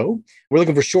our show. We're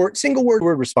looking for short, single word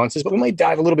responses, but we might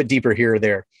dive a little bit deeper here or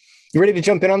there. You ready to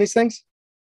jump in on these things?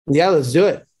 Yeah, let's do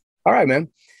it. All right, man.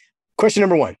 Question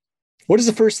number 1. What is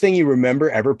the first thing you remember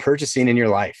ever purchasing in your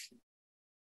life?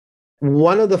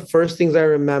 One of the first things I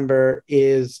remember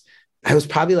is I was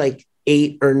probably like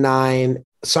 8 or 9,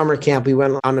 summer camp. We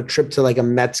went on a trip to like a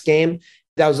Mets game.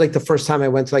 That was like the first time I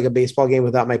went to like a baseball game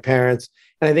without my parents.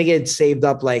 And I think it had saved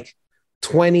up like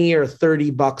 20 or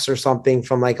 30 bucks or something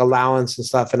from like allowance and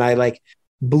stuff. And I like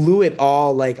blew it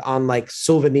all like on like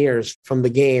souvenirs from the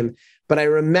game. But I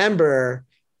remember,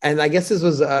 and I guess this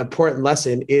was an important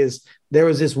lesson, is there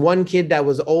was this one kid that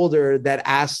was older that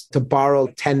asked to borrow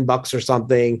 10 bucks or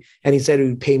something. And he said he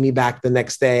would pay me back the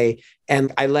next day.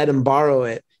 And I let him borrow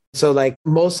it. So like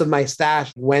most of my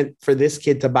stash went for this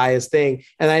kid to buy his thing.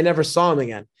 And I never saw him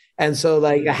again. And so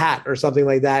like a hat or something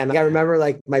like that. And I remember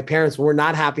like my parents were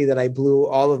not happy that I blew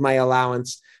all of my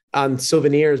allowance on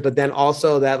souvenirs, but then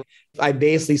also that I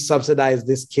basically subsidized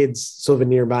this kid's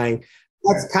souvenir buying.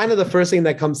 That's kind of the first thing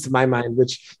that comes to my mind,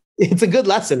 which it's a good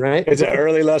lesson, right? It's an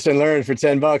early lesson learned for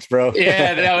 10 bucks, bro.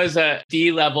 Yeah, that was a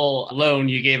D-level loan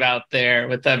you gave out there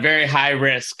with a very high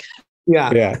risk.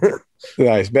 Yeah. Yeah.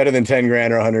 Nice. Better than 10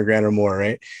 grand or 100 grand or more,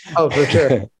 right? Oh, for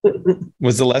sure.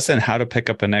 Was the lesson how to pick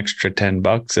up an extra 10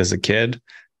 bucks as a kid?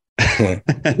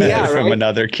 Yeah, From right?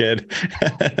 another kid.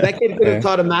 That kid could have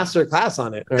taught a master class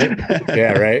on it, right?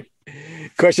 Yeah, right.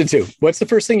 Question 2. What's the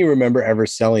first thing you remember ever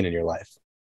selling in your life?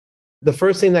 The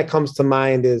first thing that comes to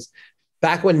mind is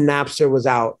back when Napster was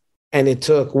out and it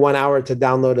took 1 hour to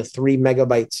download a 3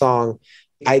 megabyte song.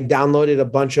 I downloaded a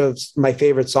bunch of my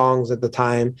favorite songs at the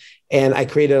time, and I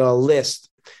created a list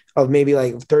of maybe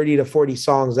like 30 to 40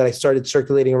 songs that I started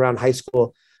circulating around high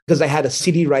school because I had a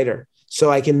CD writer, so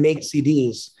I can make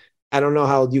CDs. I don't know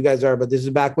how old you guys are, but this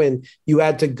is back when you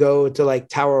had to go to like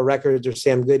Tower Records or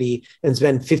Sam Goody and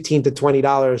spend $15 to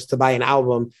 $20 to buy an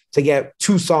album to get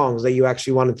 2 songs that you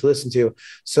actually wanted to listen to.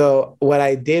 So what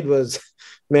I did was,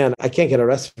 man, I can't get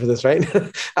arrested for this, right?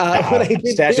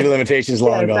 Statute of limitations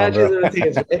long gone, bro.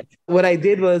 What I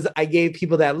did was I gave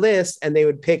people that list and they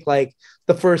would pick like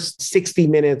the first 60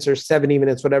 minutes or 70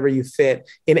 minutes, whatever you fit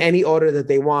in any order that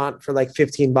they want for like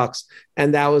 15 bucks.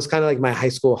 And that was kind of like my high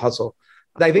school hustle.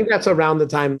 I think that's around the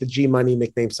time the G Money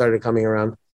nickname started coming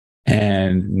around.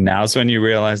 And now's when you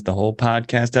realize the whole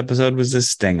podcast episode was a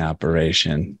sting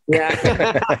operation.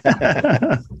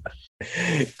 Yeah.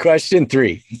 Question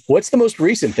 3. What's the most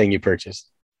recent thing you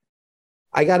purchased?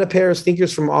 I got a pair of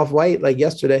sneakers from Off-White like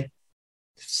yesterday.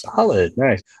 Solid.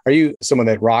 Nice. Are you someone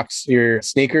that rocks your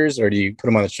sneakers or do you put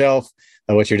them on the shelf?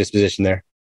 What's your disposition there?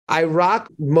 I rock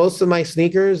most of my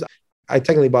sneakers. I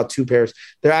technically bought 2 pairs.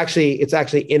 It's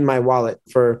actually in my wallet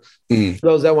for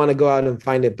those that want to go out and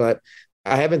find it, but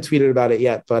I haven't tweeted about it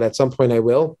yet, but at some point I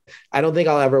will. I don't think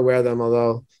I'll ever wear them,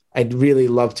 although I'd really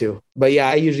love to. But yeah,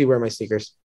 I usually wear my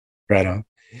sneakers. Right on.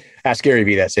 Ask Gary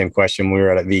Vee that same question. We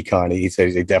were at VCon. He said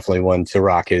he definitely wanted to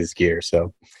rock his gear.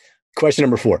 So question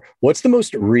number 4. What's the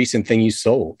most recent thing you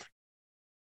sold?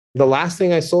 The last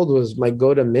thing I sold was my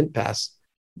Goda Mint Pass.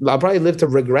 I'll probably live to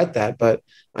regret that, but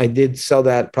I did sell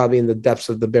that probably in the depths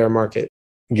of the bear market.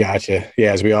 Gotcha.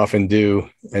 Yeah, as we often do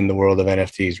in the world of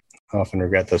NFTs, often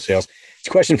regret those sales. It's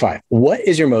question 5. What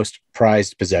is your most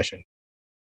prized possession?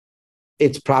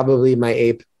 It's probably my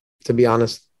ape, to be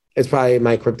honest. It's probably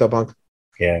my CryptoPunk.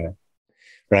 Yeah,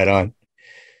 right on.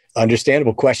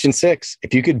 Understandable. Question 6.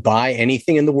 If you could buy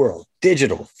anything in the world,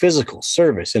 digital, physical,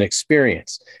 service, and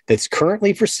experience that's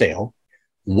currently for sale,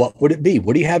 what would it be?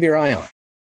 What do you have your eye on?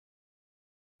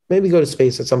 Maybe go to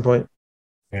space at some point.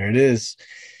 There it is.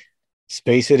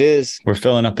 Space it is. We're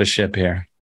filling up the ship here.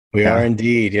 We are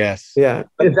indeed, yes. Yeah.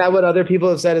 Is that what other people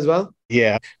have said as well?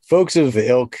 Yeah. Folks of the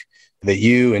ilk that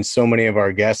you and so many of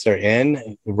our guests are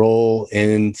in roll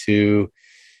into,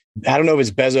 I don't know if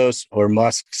it's Bezos or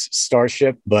Musk's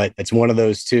Starship, but it's one of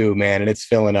those two, man. And it's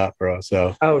filling up, bro.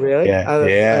 So, oh, really?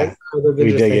 Yeah.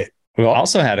 We dig it. We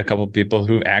also had a couple of people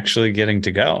who actually getting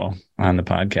to go on the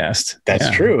podcast. That's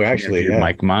true, actually. Yeah.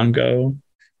 Mike Mongo.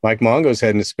 Mike Mongo's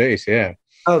heading to space. Yeah.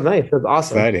 Oh, nice. That's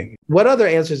awesome. Exciting. What other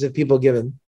answers have people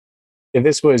given? If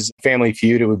this was Family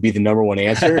Feud, it would be the number one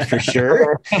answer for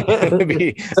sure. It would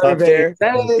be up there.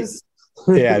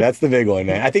 Yeah, that's the big one,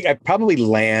 man. I think I'd probably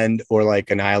land or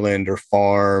like an island or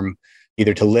farm,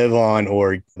 either to live on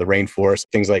or the rainforest,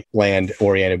 things like land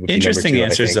oriented. Interesting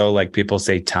answers, though, like people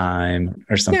say time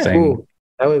or something. Ooh,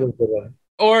 that would have been good.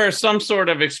 Or some sort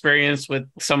of experience with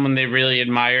someone they really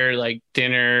admire, like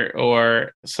dinner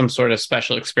or some sort of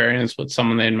special experience with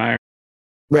someone they admire.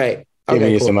 Right.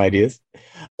 Giving you some ideas.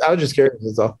 I was just curious.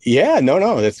 That's all. Yeah,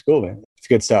 no, that's cool, man. It's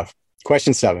good stuff.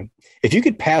 Question 7. If you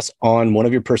could pass on one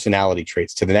of your personality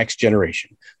traits to the next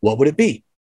generation, what would it be?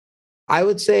 I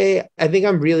would say, I think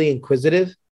I'm really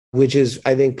inquisitive, which is,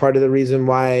 I think, part of the reason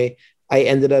why I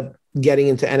ended up getting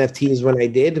into NFTs when I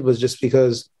did, was just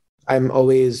because I'm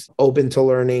always open to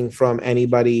learning from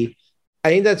anybody. I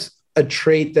think that's a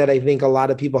trait that I think a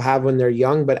lot of people have when they're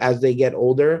young, but as they get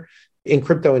older, in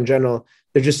crypto in general,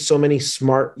 there's just so many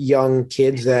smart young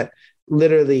kids that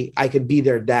literally I could be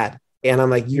their dad. And I'm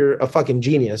like, you're a fucking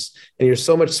genius and you're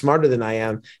so much smarter than I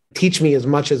am. Teach me as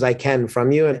much as I can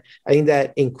from you. And I think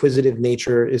that inquisitive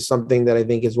nature is something that I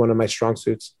think is one of my strong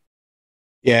suits.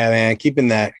 Yeah, man, keeping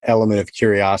that element of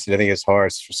curiosity, I think it's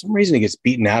hard. For some reason, it gets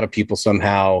beaten out of people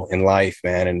somehow in life,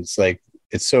 man. And it's like,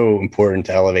 it's so important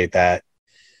to elevate that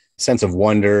sense of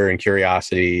wonder and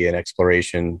curiosity and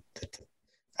exploration.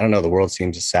 I don't know, the world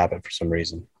seems to sap it for some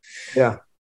reason. Yeah.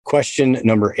 Question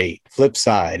number 8, flip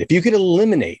side. If you could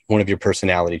eliminate one of your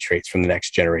personality traits from the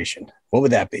next generation, what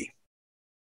would that be?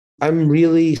 I'm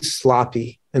really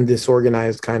sloppy and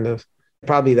disorganized, kind of.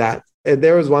 Probably that. If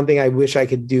there was one thing I wish I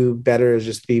could do better, is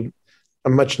just be a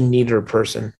much neater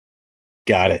person.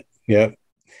 Got it. Yep.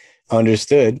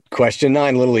 Understood. Question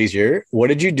 9, a little easier. What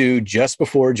did you do just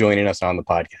before joining us on the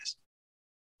podcast?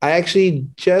 I actually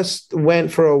just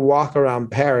went for a walk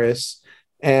around Paris,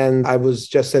 and I was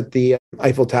just at the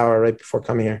Eiffel Tower right before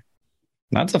coming here.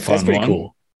 That's a fun one. That's pretty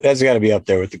cool. That's got to be up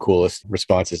there with the coolest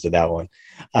responses to that one.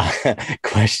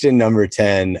 Question number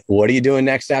 10. What are you doing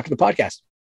next after the podcast?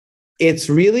 It's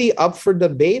really up for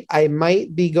debate. I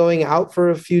might be going out for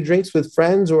a few drinks with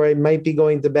friends, or I might be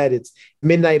going to bed. It's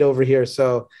midnight over here,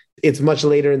 so it's much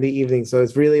later in the evening. So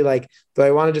it's really like, do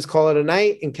I want to just call it a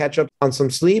night and catch up on some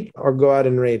sleep, or go out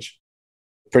and rage?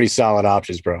 Pretty solid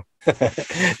options, bro.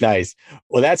 Nice.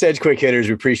 Well, that's Edge Quick Hitters.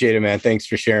 We appreciate it, man. Thanks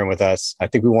for sharing with us. I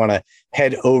think we want to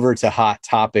head over to hot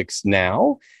topics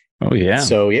now. Oh, yeah.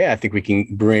 So, yeah, I think we can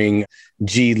bring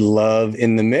G Love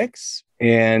in the mix.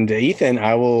 And Ethan,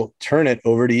 I will turn it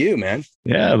over to you, man.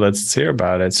 Yeah, let's hear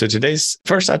about it. So today's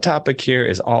first hot topic here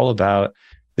is all about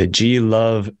the G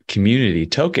Love community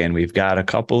token. We've got a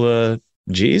couple of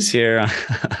G's here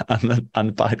on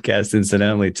the podcast,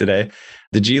 incidentally, today.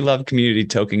 The G Love community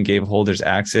token gave holders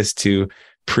access to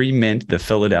pre-mint the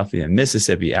Philadelphia,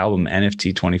 Mississippi album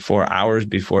NFT 24 hours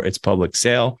before its public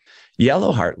sale.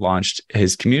 Yellowheart launched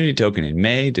his community token in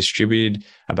May, distributed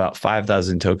about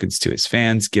 5,000 tokens to his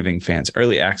fans, giving fans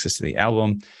early access to the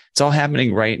album. It's all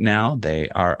happening right now. They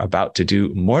are about to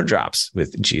do more drops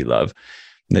with G Love.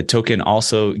 The token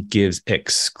also gives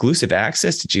exclusive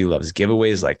access to G Love's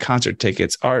giveaways like concert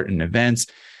tickets, art, and events.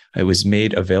 It was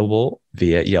made available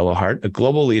via Yellowheart, a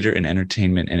global leader in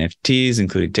entertainment NFTs,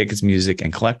 including tickets, music,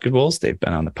 and collectibles. They've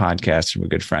been on the podcast and we're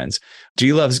good friends.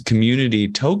 G Love's community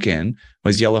token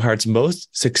was Yellowheart's most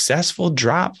successful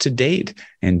drop to date,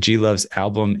 and G Love's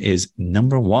album is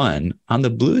 #1 on the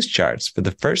blues charts for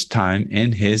the first time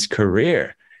in his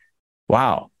career.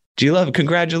 Wow. G Love,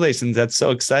 congratulations. That's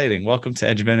so exciting. Welcome to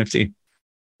Edge of NFT.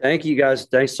 Thank you, guys.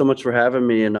 Thanks so much for having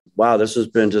me. And wow, this has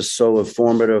been just so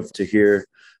informative to hear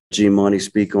G Money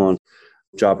speak on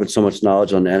dropping so much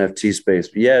knowledge on the NFT space.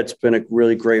 But yeah, it's been a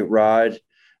really great ride,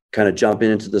 kind of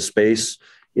jumping into the space.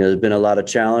 You know, there's been a lot of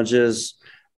challenges.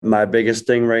 My biggest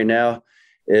thing right now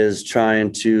is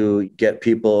trying to get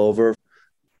people over,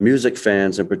 music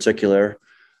fans in particular,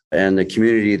 and the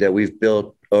community that we've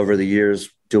built over the years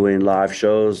doing live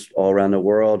shows all around the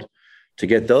world, to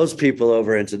get those people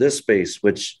over into this space,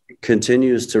 which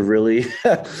continues to really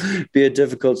be a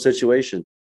difficult situation.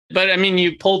 But I mean,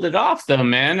 you pulled it off though,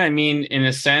 man. I mean, in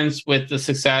a sense, with the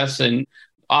success and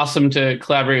awesome to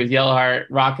collaborate with Yellowheart,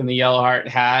 rocking the Yellowheart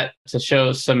hat to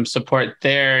show some support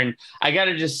there. And I got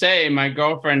to just say, my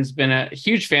girlfriend's been a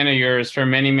huge fan of yours for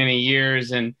many, many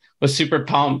years and was super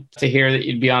pumped to hear that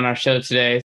you'd be on our show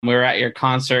today. We were at your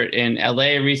concert in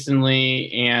LA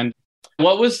recently. And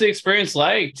what was the experience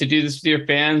like to do this with your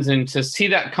fans and to see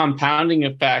that compounding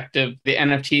effect of the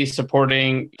NFTs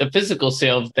supporting the physical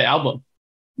sale of the album?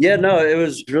 Yeah, no, it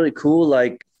was really cool.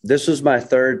 Like, this was my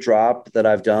third drop that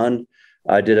I've done.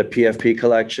 I did a PFP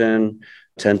collection,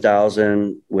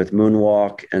 10,000 with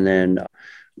Moonwalk, and then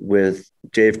with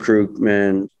Dave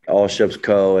Krugman, All Ships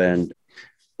Co. and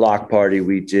Block Party,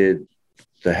 we did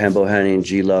the Hembo Henning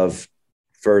G Love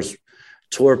first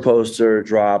tour poster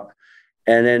drop.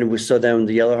 And then the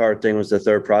Yellowheart thing was the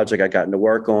third project I got into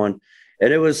work on.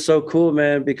 And it was so cool,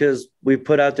 man, because we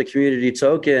put out the community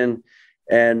token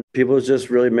and people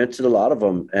just really minted a lot of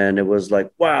them. And it was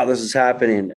like, wow, this is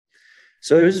happening.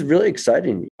 So it was really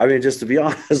exciting. I mean, just to be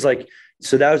honest,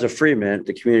 so that was a free mint,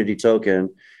 the community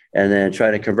token, and then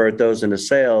trying to convert those into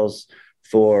sales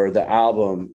for the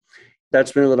album.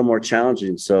 That's been a little more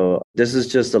challenging. So this is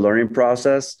just a learning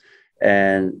process.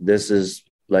 And this is,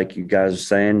 like you guys are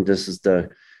saying, this is the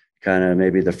kind of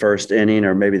maybe the first inning,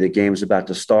 or maybe the game's about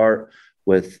to start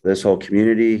with this whole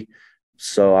community.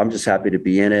 So I'm just happy to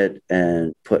be in it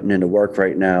and putting into work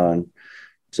right now and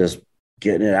just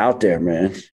getting it out there,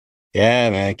 man. Yeah,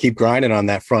 man. Keep grinding on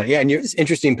that front. Yeah. And you're in this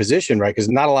interesting position, right? Because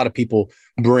not a lot of people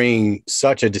bring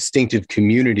such a distinctive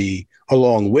community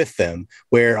along with them,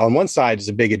 where on one side is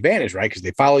a big advantage, right? Because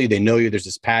they follow you, they know you, there's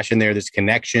this passion there, this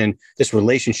connection, this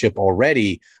relationship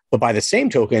already. But by the same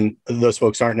token, those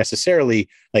folks aren't necessarily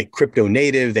like crypto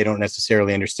native. They don't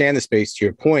necessarily understand the space, to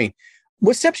your point.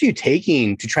 What steps are you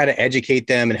taking to try to educate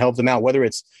them and help them out, whether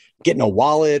it's getting a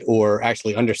wallet or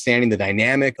actually understanding the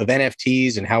dynamic of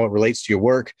NFTs and how it relates to your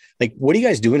work? Like, what are you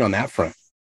guys doing on that front?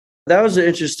 That was an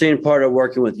interesting part of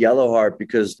working with Yellowheart,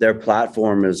 because their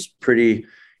platform is pretty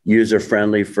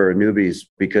user-friendly for newbies,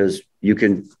 because you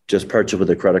can just purchase with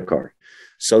a credit card.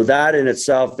 So that in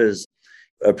itself is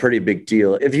a pretty big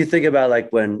deal. If you think about like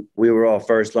when we were all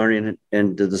first learning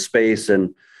into the space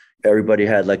and everybody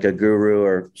had like a guru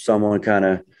or someone kind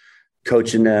of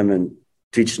coaching them and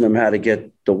teaching them how to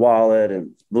get the wallet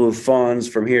and move funds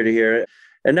from here to here.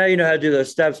 And now you know how to do those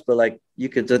steps, but like you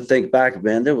could think back,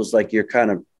 man, there was like your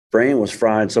kind of brain was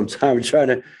frying sometimes trying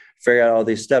to figure out all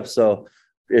these steps. So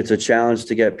it's a challenge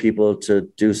to get people to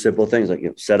do simple things like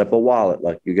set up a wallet.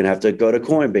 Like you're going to have to go to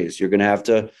Coinbase. You're going to have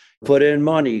to put in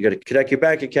money. You got to connect your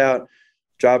bank account,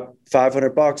 drop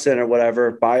 $500 in or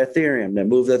whatever, buy Ethereum, then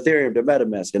move the Ethereum to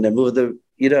MetaMask, and then move the,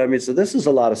 you know what I mean? So this is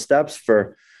a lot of steps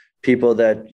for people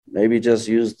that maybe just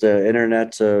use the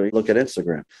internet to look at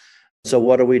Instagram. So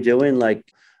what are we doing? Like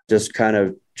just kind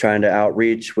of trying to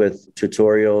outreach with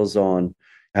tutorials on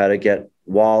how to get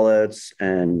wallets.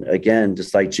 And again,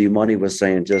 just like G Money was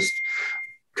saying, just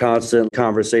constant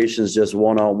conversations, just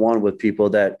one-on-one with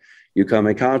people that you come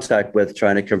in contact with,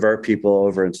 trying to convert people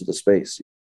over into the space.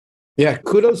 Yeah,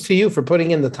 kudos to you for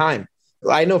putting in the time.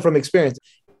 I know from experience,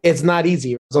 it's not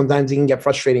easy. Sometimes it can get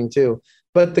frustrating too.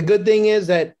 But the good thing is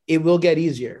that it will get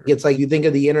easier. It's like you think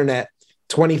of the internet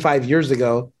 25 years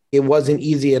ago, it wasn't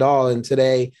easy at all. And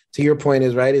today, to your point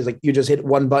is right, is like you just hit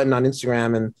one button on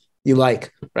Instagram and you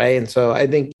like, right? And so I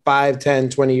think 5, 10,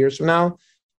 20 years from now,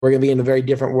 we're going to be in a very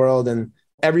different world. And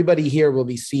everybody here will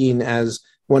be seen as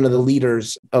one of the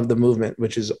leaders of the movement,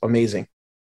 which is amazing.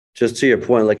 Just to your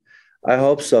point, like, I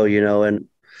hope so, you know, and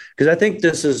because I think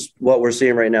this is what we're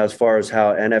seeing right now as far as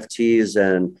how NFTs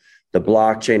and the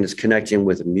blockchain is connecting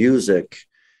with music,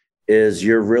 is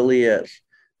you're really at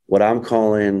what I'm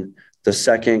calling the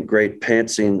second great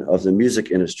pantsing of the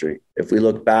music industry. If we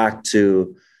look back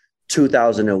to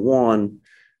 2001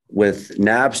 with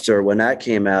Napster, when that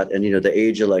came out, and, you know, the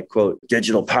age of like, quote,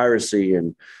 digital piracy.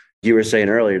 And you were saying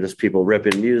earlier, just people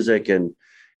ripping music and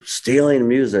stealing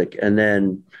music. And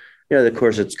then, you know, of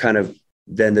course, it's kind of,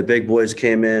 then the big boys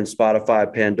came in,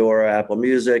 Spotify, Pandora, Apple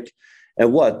Music.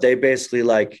 And what? They basically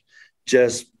like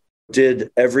just did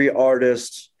every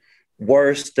artist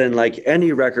worse than like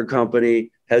any record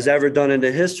company has ever done in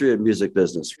the history of music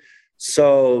business.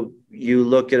 So you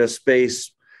look at a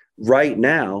space right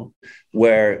now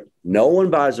where no one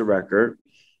buys a record.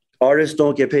 Artists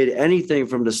don't get paid anything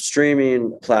from the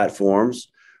streaming platforms.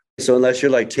 So unless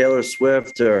you're like Taylor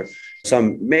Swift or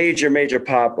some major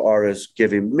pop artist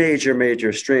giving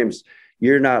major streams,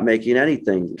 you're not making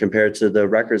anything compared to the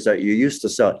records that you used to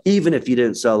sell, even if you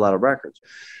didn't sell a lot of records.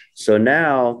 So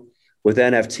now with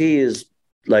NFTs,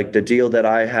 like the deal that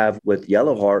I have with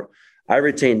Yellowheart, I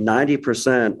retain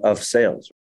 90% of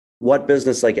sales. What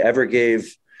business like ever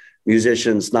gave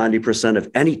musicians 90% of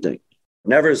anything.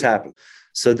 Never has happened.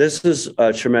 So this is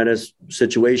a tremendous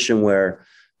situation where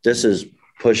this is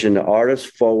pushing the artist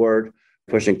forward,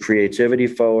 pushing creativity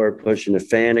forward, pushing the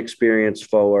fan experience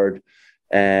forward,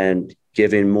 and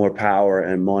giving more power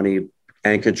and money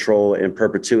and control in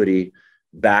perpetuity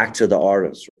back to the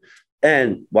artist.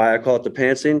 And why I call it the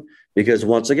pantsing, because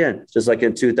once again, just like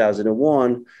in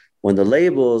 2001, when the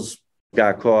labels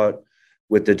got caught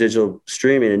with the digital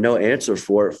streaming and no answer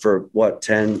for it for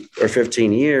 10 or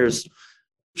 15 years,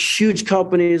 huge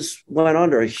companies went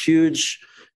under, huge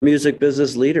music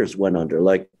business leaders went under.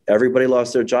 Like everybody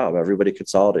lost their job, everybody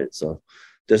consolidated. So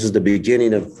this is the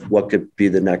beginning of what could be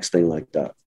the next thing like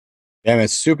that. Yeah, man,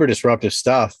 it's super disruptive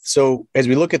stuff. So as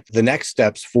we look at the next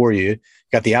steps for you,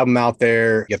 got the album out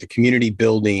there, you got the community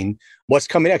building. What's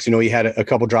coming next? You know, you had a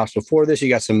couple drops before this. You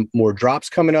got some more drops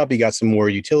coming up. You got some more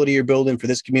utility you're building for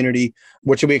this community.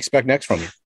 What should we expect next from you?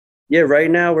 Yeah, right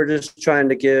now we're just trying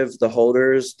to give the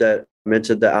holders that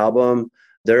minted the album.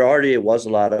 There already was a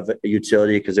lot of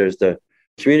utility because there's the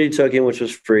community token, which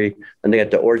was free. And they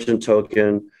got the origin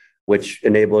token, which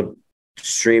enabled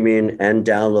streaming and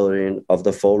downloading of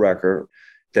the full record.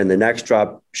 Then the next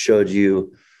drop showed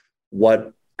you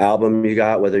what album you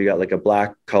got, whether you got like a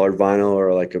black colored vinyl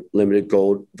or like a limited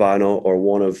gold vinyl or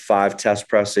one of 5 test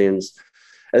pressings.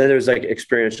 And then there's like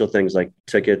experiential things like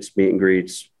tickets, meet and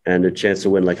greets, and a chance to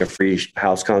win like a free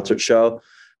house concert show.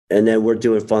 And then we're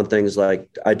doing fun things like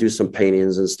I do some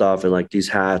paintings and stuff and like these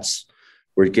hats.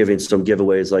 We're giving some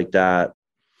giveaways like that.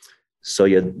 So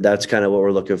yeah, that's kind of what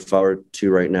we're looking forward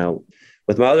to right now.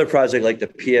 With my other project, like the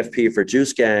PFP for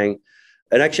Juice Gang,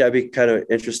 and actually I'd be kind of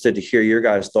interested to hear your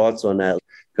guys' thoughts on that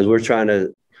because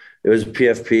it was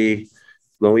PFP.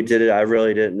 When we did it, I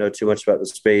really didn't know too much about the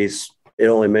space. It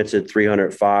only minted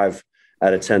 305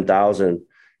 out of 10,000.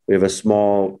 We have a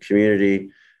small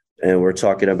community and we're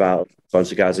talking about a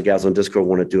bunch of guys and gals on Discord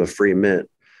want to do a free mint.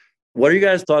 What are you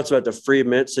guys' thoughts about the free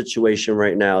mint situation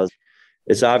right now?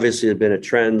 It's obviously been a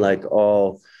trend like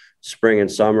all spring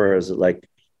and summer. Is it like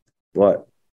what?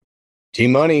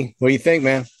 G-Money, what do you think,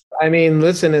 man? I mean,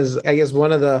 listen, as I guess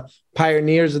one of the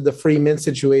pioneers of the free mint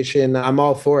situation, I'm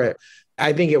all for it.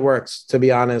 I think it works, to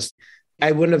be honest.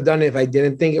 I wouldn't have done it if I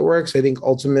didn't think it works. I think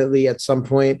ultimately at some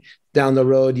point down the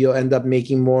road, you'll end up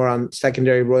making more on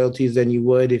secondary royalties than you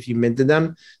would if you minted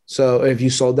them. So if you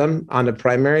sold them on the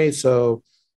primary. So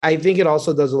I think it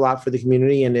also does a lot for the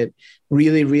community and it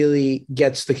really, really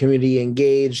gets the community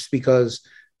engaged because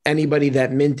anybody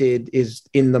that minted is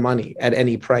in the money at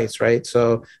any price, right?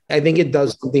 So I think it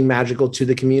does something magical to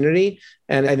the community.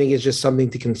 And I think it's just something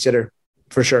to consider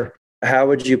for sure. How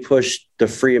would you push the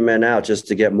free mint out just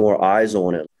to get more eyes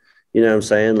on it? You know what I'm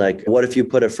saying? Like, what if you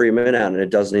put a free mint out and it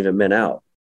doesn't even mint out?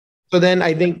 So then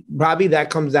I think probably that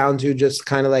comes down to just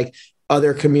kind of like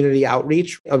other community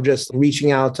outreach of just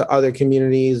reaching out to other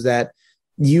communities that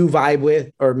you vibe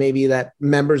with, or maybe that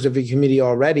members of your community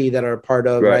already that are part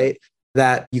of, right?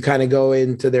 That you kind of go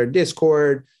into their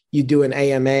Discord, you do an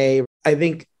AMA. I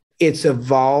think it's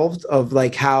evolved of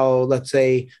like how, let's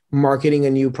say, marketing a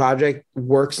new project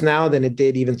works now than it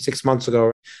did even 6 months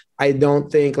ago. I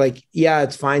don't think like, yeah,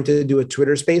 it's fine to do a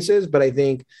Twitter Spaces, but I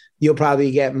think you'll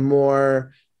probably get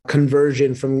more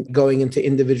conversion from going into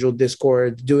individual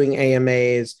Discords, doing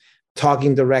AMAs,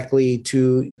 talking directly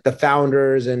to the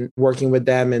founders and working with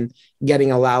them and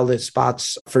getting allow list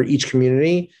spots for each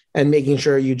community and making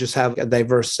sure you just have a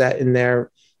diverse set in there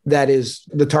that is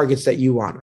the targets that you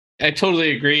want. I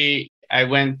totally agree. I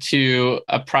went to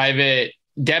a private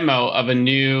demo of a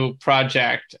new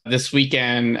project this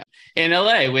weekend in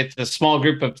LA with a small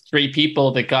group of 3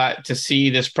 people that got to see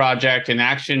this project in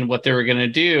action, what they were going to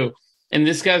do. And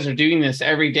these guys are doing this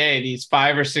every day, these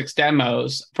 5 or 6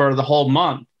 demos for the whole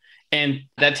month. And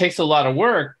that takes a lot of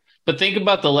work. But think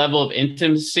about the level of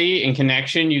intimacy and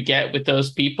connection you get with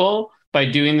those people by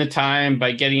doing the time,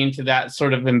 by getting into that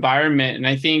sort of environment. And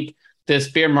I think this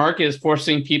bear market is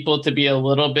forcing people to be a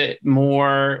little bit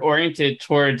more oriented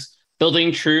towards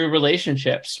building true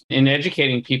relationships and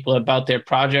educating people about their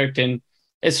project. And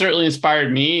it certainly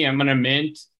inspired me. I'm going to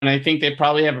mint. And I think they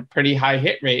probably have a pretty high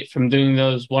hit rate from doing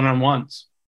those one-on-ones.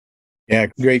 Yeah,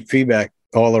 great feedback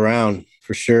all around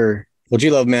for sure. Well,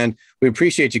 G-Love, man, we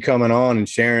appreciate you coming on and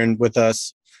sharing with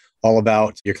us all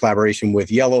about your collaboration with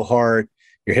Yellowheart,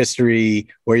 your history,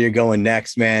 where you're going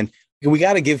next, man. We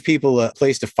got to give people a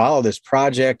place to follow this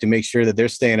project and make sure that they're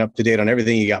staying up to date on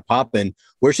everything you got popping.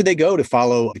 Where should they go to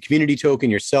follow the community token,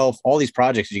 yourself, all these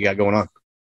projects that you got going on?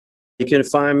 You can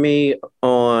find me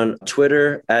on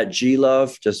Twitter at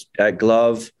Glove, just at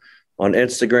Glove, on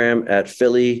Instagram at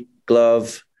Philly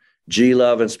Glove,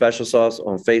 Glove and Special Sauce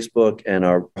on Facebook, and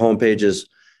our homepage is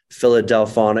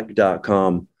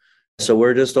Philadelphonic.com. So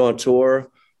we're just on tour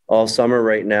all summer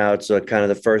right now. It's kind of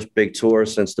the first big tour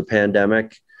since the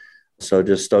pandemic. So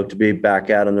just stoked to be back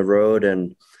out on the road.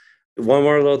 And one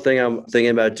more little thing I'm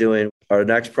thinking about doing, our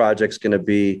next project's going to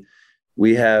be,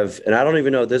 we have, and I don't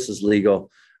even know if this is legal,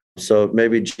 so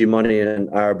maybe G Money and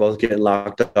I are both getting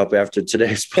locked up after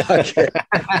today's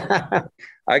podcast.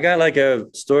 I got like a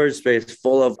storage space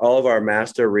full of all of our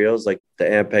master reels, like the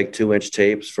Ampeg 2-inch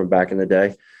tapes from back in the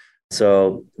day.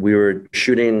 So we were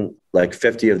shooting like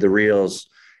 50 of the reels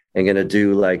and going to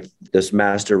do like this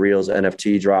master reels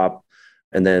NFT drop.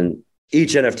 And then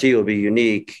each NFT will be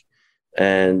unique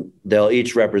and they'll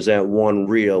each represent one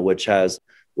reel, which has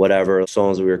whatever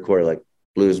songs we recorded, like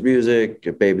blues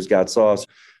music, Baby's Got Sauce,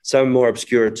 some more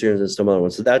obscure tunes and some other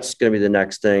ones. So that's going to be the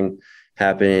next thing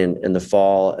happening in the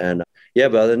fall. And yeah,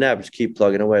 but other than that, just keep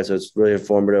plugging away. So it's really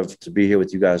informative to be here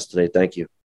with you guys today. Thank you.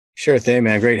 Sure thing,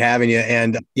 man. Great having you.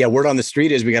 And yeah, word on the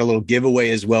street is we got a little giveaway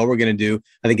as well. We're going to do,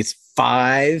 I think it's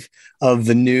 5 of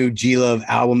the new G Love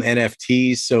album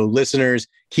NFTs. So listeners,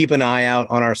 keep an eye out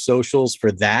on our socials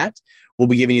for that. We'll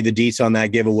be giving you the deets on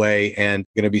that giveaway and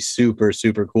going to be super,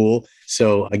 super cool.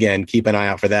 So again, keep an eye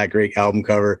out for that great album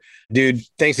cover. Dude,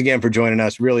 thanks again for joining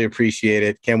us. Really appreciate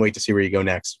it. Can't wait to see where you go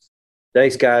next.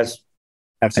 Thanks, guys.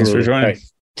 Absolutely. Thanks for joining. Right.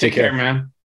 Take care,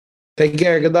 man. Take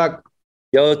care. Good luck.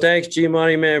 Yo, thanks, G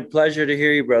Money, man. Pleasure to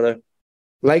hear you, brother.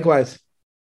 Likewise.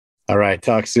 All right.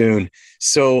 Talk soon.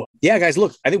 So yeah, guys,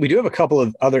 look, I think we do have a couple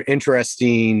of other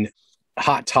interesting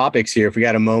hot topics here. If we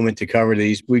got a moment to cover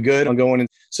these, we good on going in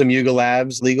some Yuga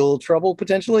Labs legal trouble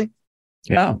potentially?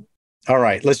 Yeah. All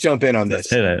right. Let's jump in on this. Let's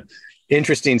hit it.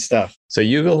 Interesting stuff. So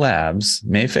Yuga Labs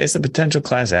may face a potential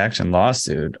class action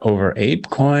lawsuit over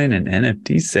ApeCoin and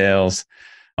NFT sales.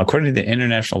 According to the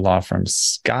international law firm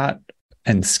Scott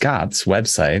and Scott's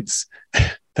websites,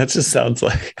 that just sounds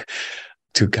like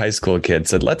two high school kids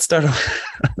said, let's start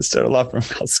a law firm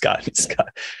called Scott and Scott.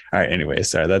 All right. Anyway,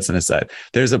 sorry, that's an aside.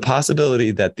 There's a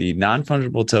possibility that the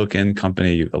non-fungible token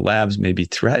company Yuga Labs may be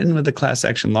threatened with a class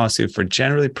action lawsuit for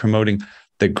generally promoting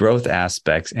the growth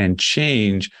aspects and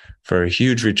change for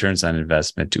huge returns on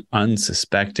investment to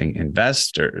unsuspecting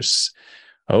investors.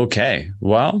 Okay,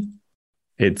 well,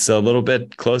 it's a little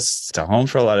bit close to home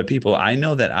for a lot of people. I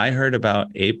know that I heard about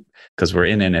Ape because we're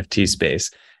in NFT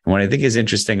space. And what I think is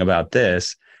interesting about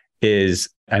this is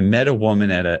I met a woman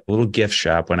at a little gift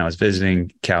shop when I was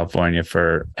visiting California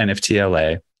for NFT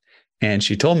LA. And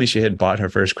she told me she had bought her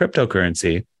first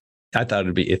cryptocurrency. I thought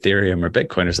it'd be Ethereum or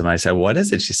Bitcoin or something. I said, what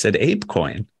is it? She said,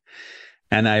 ApeCoin.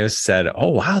 And I said, oh,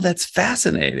 wow, that's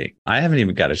fascinating. I haven't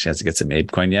even got a chance to get some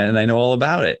ApeCoin yet, and I know all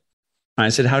about it. And I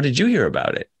said, how did you hear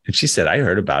about it? And she said, I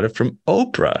heard about it from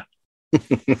Oprah.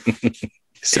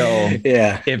 So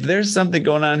yeah, if there's something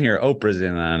going on here, Oprah's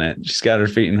in on it. She's got her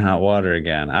feet in hot water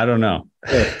again. I don't know.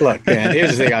 Look, man,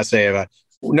 here's the thing I say about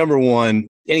it. Number one,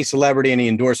 any celebrity, any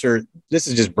endorser, this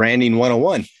is just branding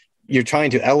 101. You're trying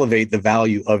to elevate the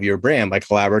value of your brand by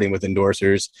collaborating with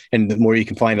endorsers. And the more you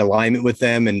can find alignment with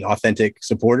them and authentic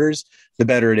supporters, the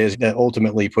better it is to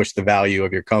ultimately push the value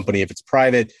of your company. If it's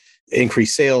private,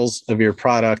 increase sales of your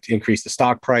product, increase the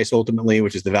stock price ultimately,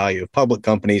 which is the value of public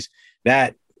companies.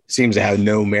 That seems to have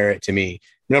no merit to me.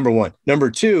 Number one. Number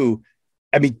two,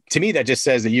 I mean, to me, that just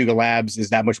says that Yuga Labs is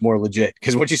that much more legit.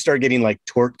 Because once you start getting like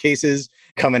tort cases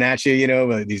coming at you, you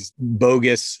know, these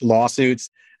bogus lawsuits,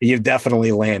 you've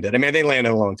definitely landed. I mean, they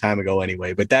landed a long time ago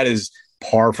anyway, but that is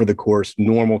par for the course,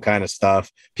 normal kind of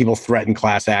stuff. People threaten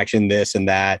class action, this and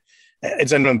that.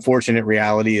 It's an unfortunate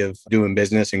reality of doing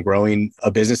business and growing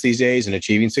a business these days and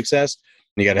achieving success.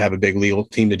 You got to have a big legal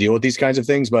team to deal with these kinds of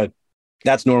things, but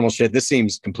that's normal shit. This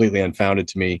seems completely unfounded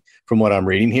to me from what I'm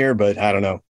reading here, but I don't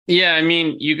know. Yeah, I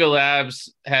mean, Yuga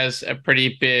Labs has a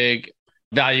pretty big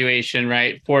valuation,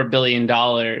 right? $4 billion.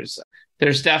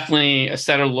 There's definitely a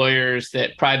set of lawyers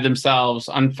that pride themselves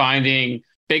on finding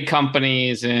big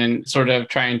companies and sort of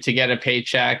trying to get a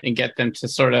paycheck and get them to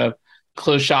sort of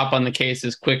close shop on the case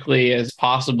as quickly as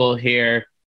possible here.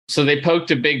 So they poked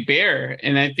a big bear.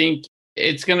 And I think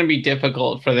it's going to be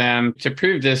difficult for them to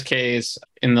prove this case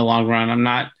in the long run. I'm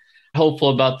not hopeful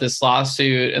about this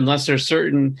lawsuit unless there's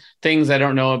certain things I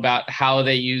don't know about how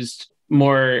they used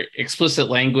more explicit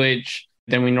language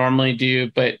than we normally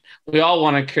do. But we all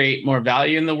want to create more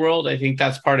value in the world. I think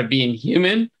that's part of being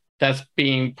human. That's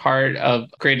being part of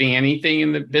creating anything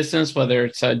in the business, whether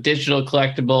it's a digital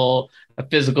collectible, a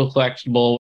physical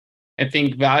collectible. I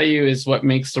think value is what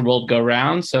makes the world go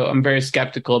round. So I'm very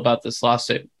skeptical about this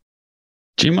lawsuit.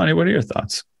 G-Money, what are your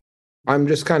thoughts? I'm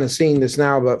just kind of seeing this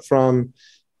now, but from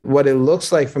what it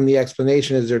looks like from the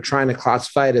explanation is they're trying to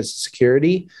classify it as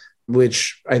security.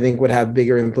 which I think would have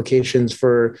bigger implications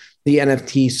for the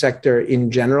NFT sector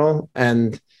in general.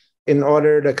 And in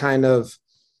order to kind of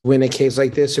win a case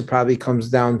like this, it probably comes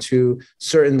down to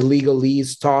certain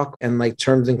legalese talk and like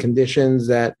terms and conditions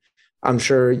that I'm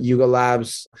sure Yuga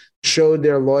Labs showed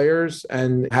their lawyers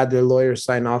and had their lawyers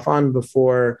sign off on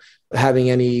before having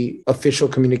any official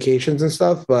communications and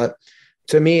stuff. But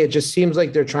to me, it just seems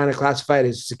like they're trying to classify it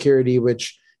as security,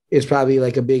 which is probably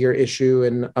like a bigger issue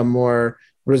and a more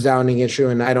resounding issue.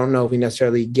 And I don't know if we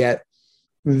necessarily get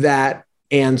that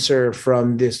answer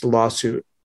from this lawsuit,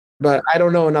 but I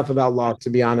don't know enough about law, to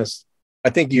be honest. I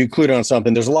think you included on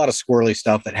something. There's a lot of squirrely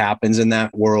stuff that happens in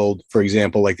that world. For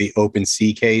example, like the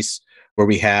OpenSea case, where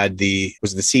we had the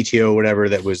CTO or whatever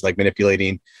that was like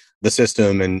manipulating the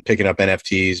system and picking up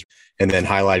NFTs and then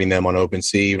highlighting them on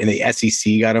OpenSea. And the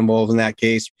SEC got involved in that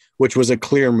case, which was a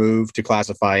clear move to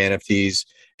classify NFTs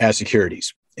as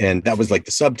securities. And that was like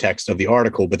the subtext of the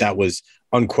article, but that was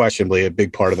unquestionably a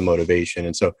big part of the motivation.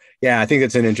 And so, yeah, I think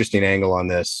that's an interesting angle on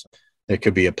this. There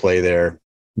could be a play there.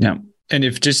 Yeah. And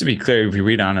if, just to be clear, if you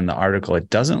read on in the article, it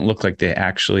doesn't look like they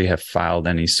actually have filed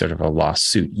any sort of a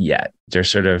lawsuit yet. They're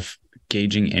sort of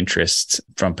gauging interest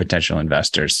from potential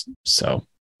investors. So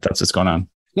that's what's going on.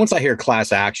 Once I hear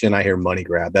class action, I hear money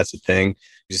grab. That's the thing.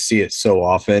 You see it so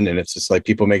often. And it's just like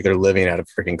people make their living out of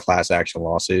freaking class action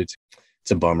lawsuits.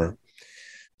 It's a bummer.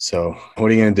 So what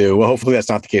are you going to do? Well, hopefully that's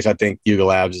not the case. I think Yuga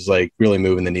Labs is like really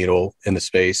moving the needle in the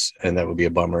space. And that would be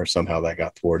a bummer if somehow that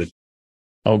got thwarted.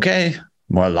 Okay.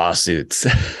 More lawsuits.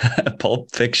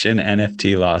 Pulp Fiction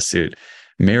NFT lawsuit.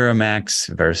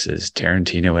 Miramax versus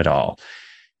Tarantino et al.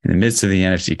 In the midst of the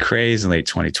NFT craze in late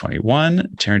 2021,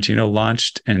 Tarantino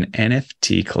launched an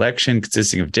NFT collection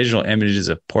consisting of digital images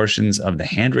of portions of the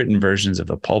handwritten versions of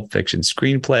the Pulp Fiction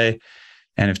screenplay.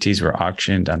 NFTs were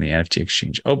auctioned on the NFT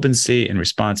exchange OpenSea. In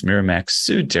response, Miramax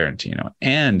sued Tarantino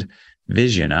and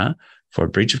Visiona for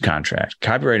breach of contract,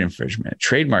 copyright infringement,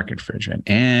 trademark infringement,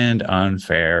 and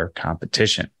unfair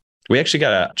competition. We actually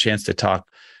got a chance to talk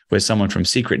with someone from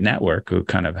Secret Network who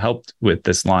kind of helped with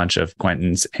this launch of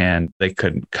Quentin's, and they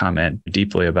couldn't comment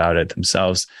deeply about it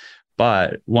themselves.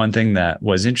 But one thing that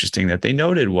was interesting that they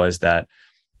noted was that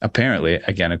apparently,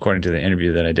 again, according to the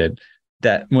interview that I did,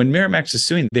 that when Miramax was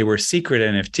suing, they were secret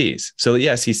NFTs. So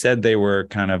yes, he said they were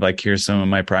kind of like, here's some of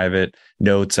my private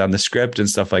notes on the script and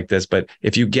stuff like this. But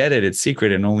if you get it, it's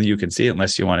secret and only you can see it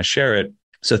unless you want to share it.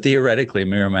 So theoretically,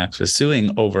 Miramax was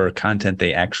suing over content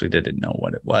they actually didn't know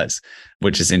what it was,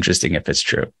 which is interesting if it's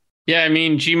true. Yeah, I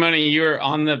mean, G Money, you were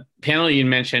on the panel you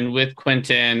mentioned with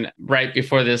Quentin right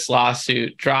before this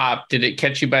lawsuit dropped. Did it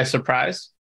catch you by surprise?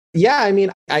 Yeah, I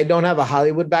mean, I don't have a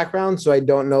Hollywood background, so I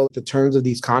don't know the terms of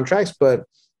these contracts. But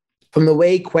from the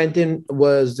way Quentin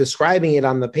was describing it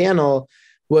on the panel,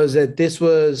 was that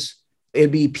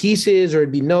it'd be pieces or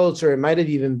it'd be notes, or it might have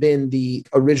even been the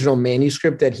original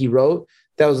manuscript that he wrote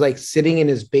that was like sitting in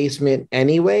his basement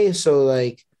anyway. So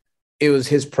like it was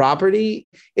his property.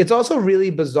 It's also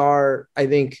really bizarre, I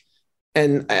think.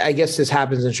 And I guess this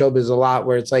happens in showbiz a lot,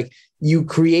 where it's like you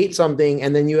create something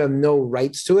and then you have no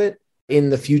rights to it in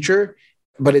the future,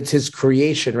 but it's his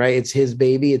creation, right? It's his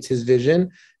baby, it's his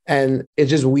vision. And it's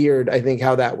just weird, I think,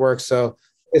 how that works. So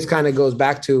this kind of goes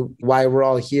back to why we're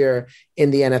all here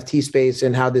in the NFT space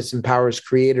and how this empowers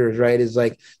creators, right? Is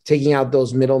like taking out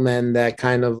those middlemen that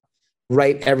kind of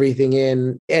write everything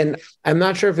in. And I'm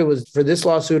not sure if it was for this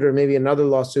lawsuit or maybe another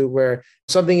lawsuit where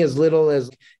something as little as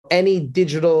any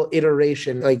digital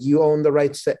iteration, like you own the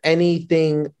rights to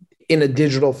anything in a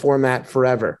digital format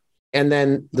forever. And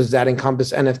then does that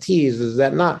encompass NFTs? Does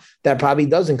that not? That probably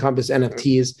does encompass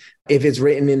NFTs if it's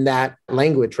written in that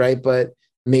language, right? But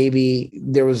maybe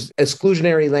there was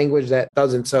exclusionary language that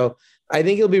doesn't. So I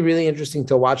think it'll be really interesting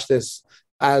to watch this.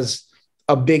 As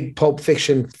a big Pulp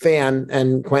Fiction fan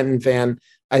and Quentin fan,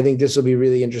 I think this will be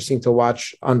really interesting to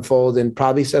watch unfold and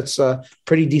probably sets a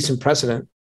pretty decent precedent.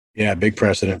 Yeah, big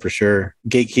precedent for sure.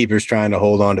 Gatekeepers trying to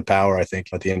hold on to power, I think,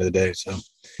 at the end of the day. So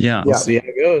we'll see how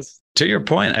it goes. To your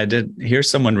point, I did hear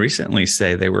someone recently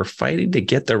say they were fighting to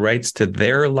get the rights to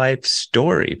their life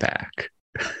story back.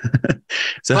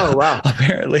 So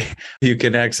apparently you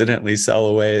can accidentally sell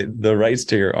away the rights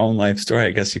to your own life story.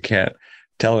 I guess you can't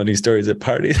tell any stories at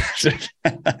parties.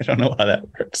 I don't know how that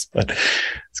works, but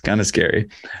it's kind of scary.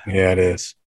 Yeah, it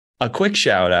is. A quick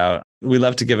shout out. We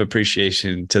love to give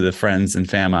appreciation to the friends and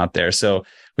fam out there. So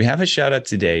we have a shout out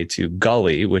today to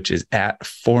Gully, which is at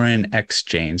Foreign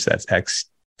Exchange. That's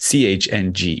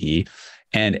XCHNGE,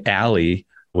 and Allie,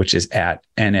 which is at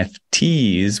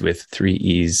NFTs with 3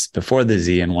 E's before the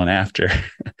Z and 1 after.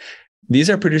 These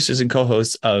are producers and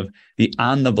co-hosts of the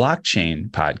On the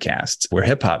Blockchain podcast, where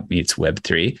hip hop meets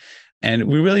Web3. And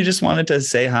we really just wanted to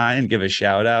say hi and give a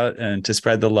shout out and to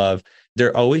spread the love.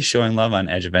 They're always showing love on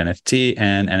Edge of NFT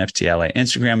and NFT LA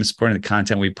Instagram and supporting the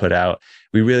content we put out.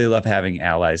 We really love having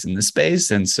allies in the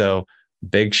space. And so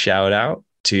big shout out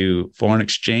to Foreign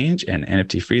Exchange and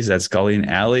NFT Freeze. That's Gully and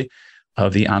Allie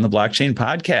of the On the Blockchain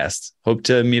podcast. Hope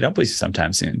to meet up with you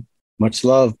sometime soon. Much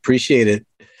love. Appreciate it.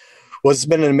 Well, it's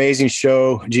been an amazing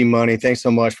show, G Money. Thanks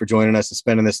so much for joining us and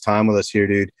spending this time with us here,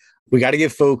 dude. We got to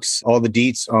give folks all the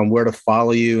deets on where to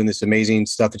follow you and this amazing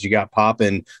stuff that you got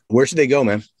popping. Where should they go,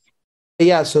 man?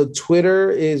 Yeah, so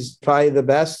Twitter is probably the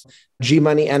best. G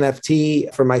Money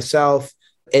NFT for myself.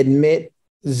 Admit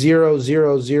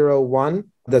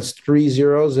 0001. That's 3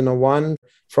 zeros and a 1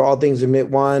 for all things Admit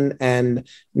 1, and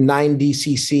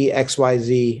 9DCC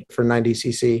XYZ for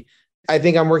 9DCC. I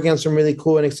think I'm working on some really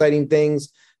cool and exciting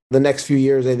things. The next few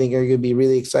years, I think, are going to be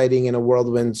really exciting in a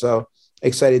whirlwind. So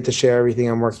excited to share everything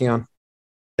I'm working on.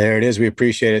 There it is. We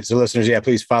appreciate it. So listeners,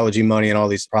 please follow G Money and all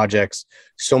these projects.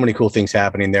 So many cool things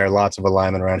happening there. Lots of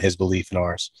alignment around his belief and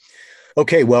ours.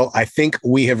 Okay, well, I think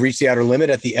we have reached the outer limit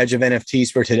at the Edge of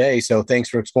NFTs for today. So thanks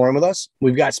for exploring with us.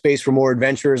 We've got space for more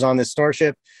adventures on this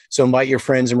starship. So invite your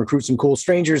friends and recruit some cool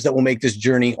strangers that will make this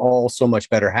journey all so much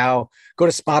better. How? Go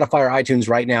to Spotify or iTunes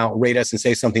right now, rate us and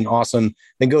say something awesome.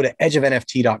 Then go to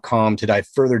edgeofnft.com to dive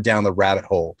further down the rabbit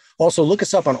hole. Also, look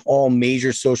us up on all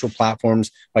major social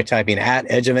platforms by typing at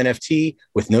Edge of NFT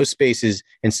with no spaces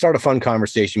and start a fun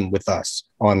conversation with us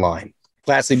online.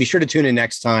 Lastly, be sure to tune in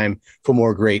next time for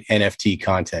more great NFT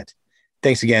content.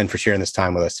 Thanks again for sharing this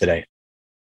time with us today.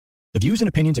 The views and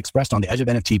opinions expressed on the Edge of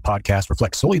NFT podcast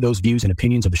reflect solely those views and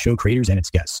opinions of the show creators and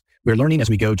its guests. We're learning as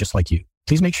we go, just like you.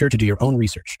 Please make sure to do your own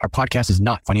research. Our podcast is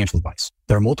not financial advice.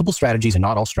 There are multiple strategies and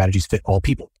not all strategies fit all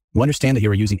people. You understand that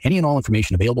you are using any and all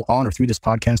information available on or through this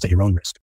podcast at your own risk.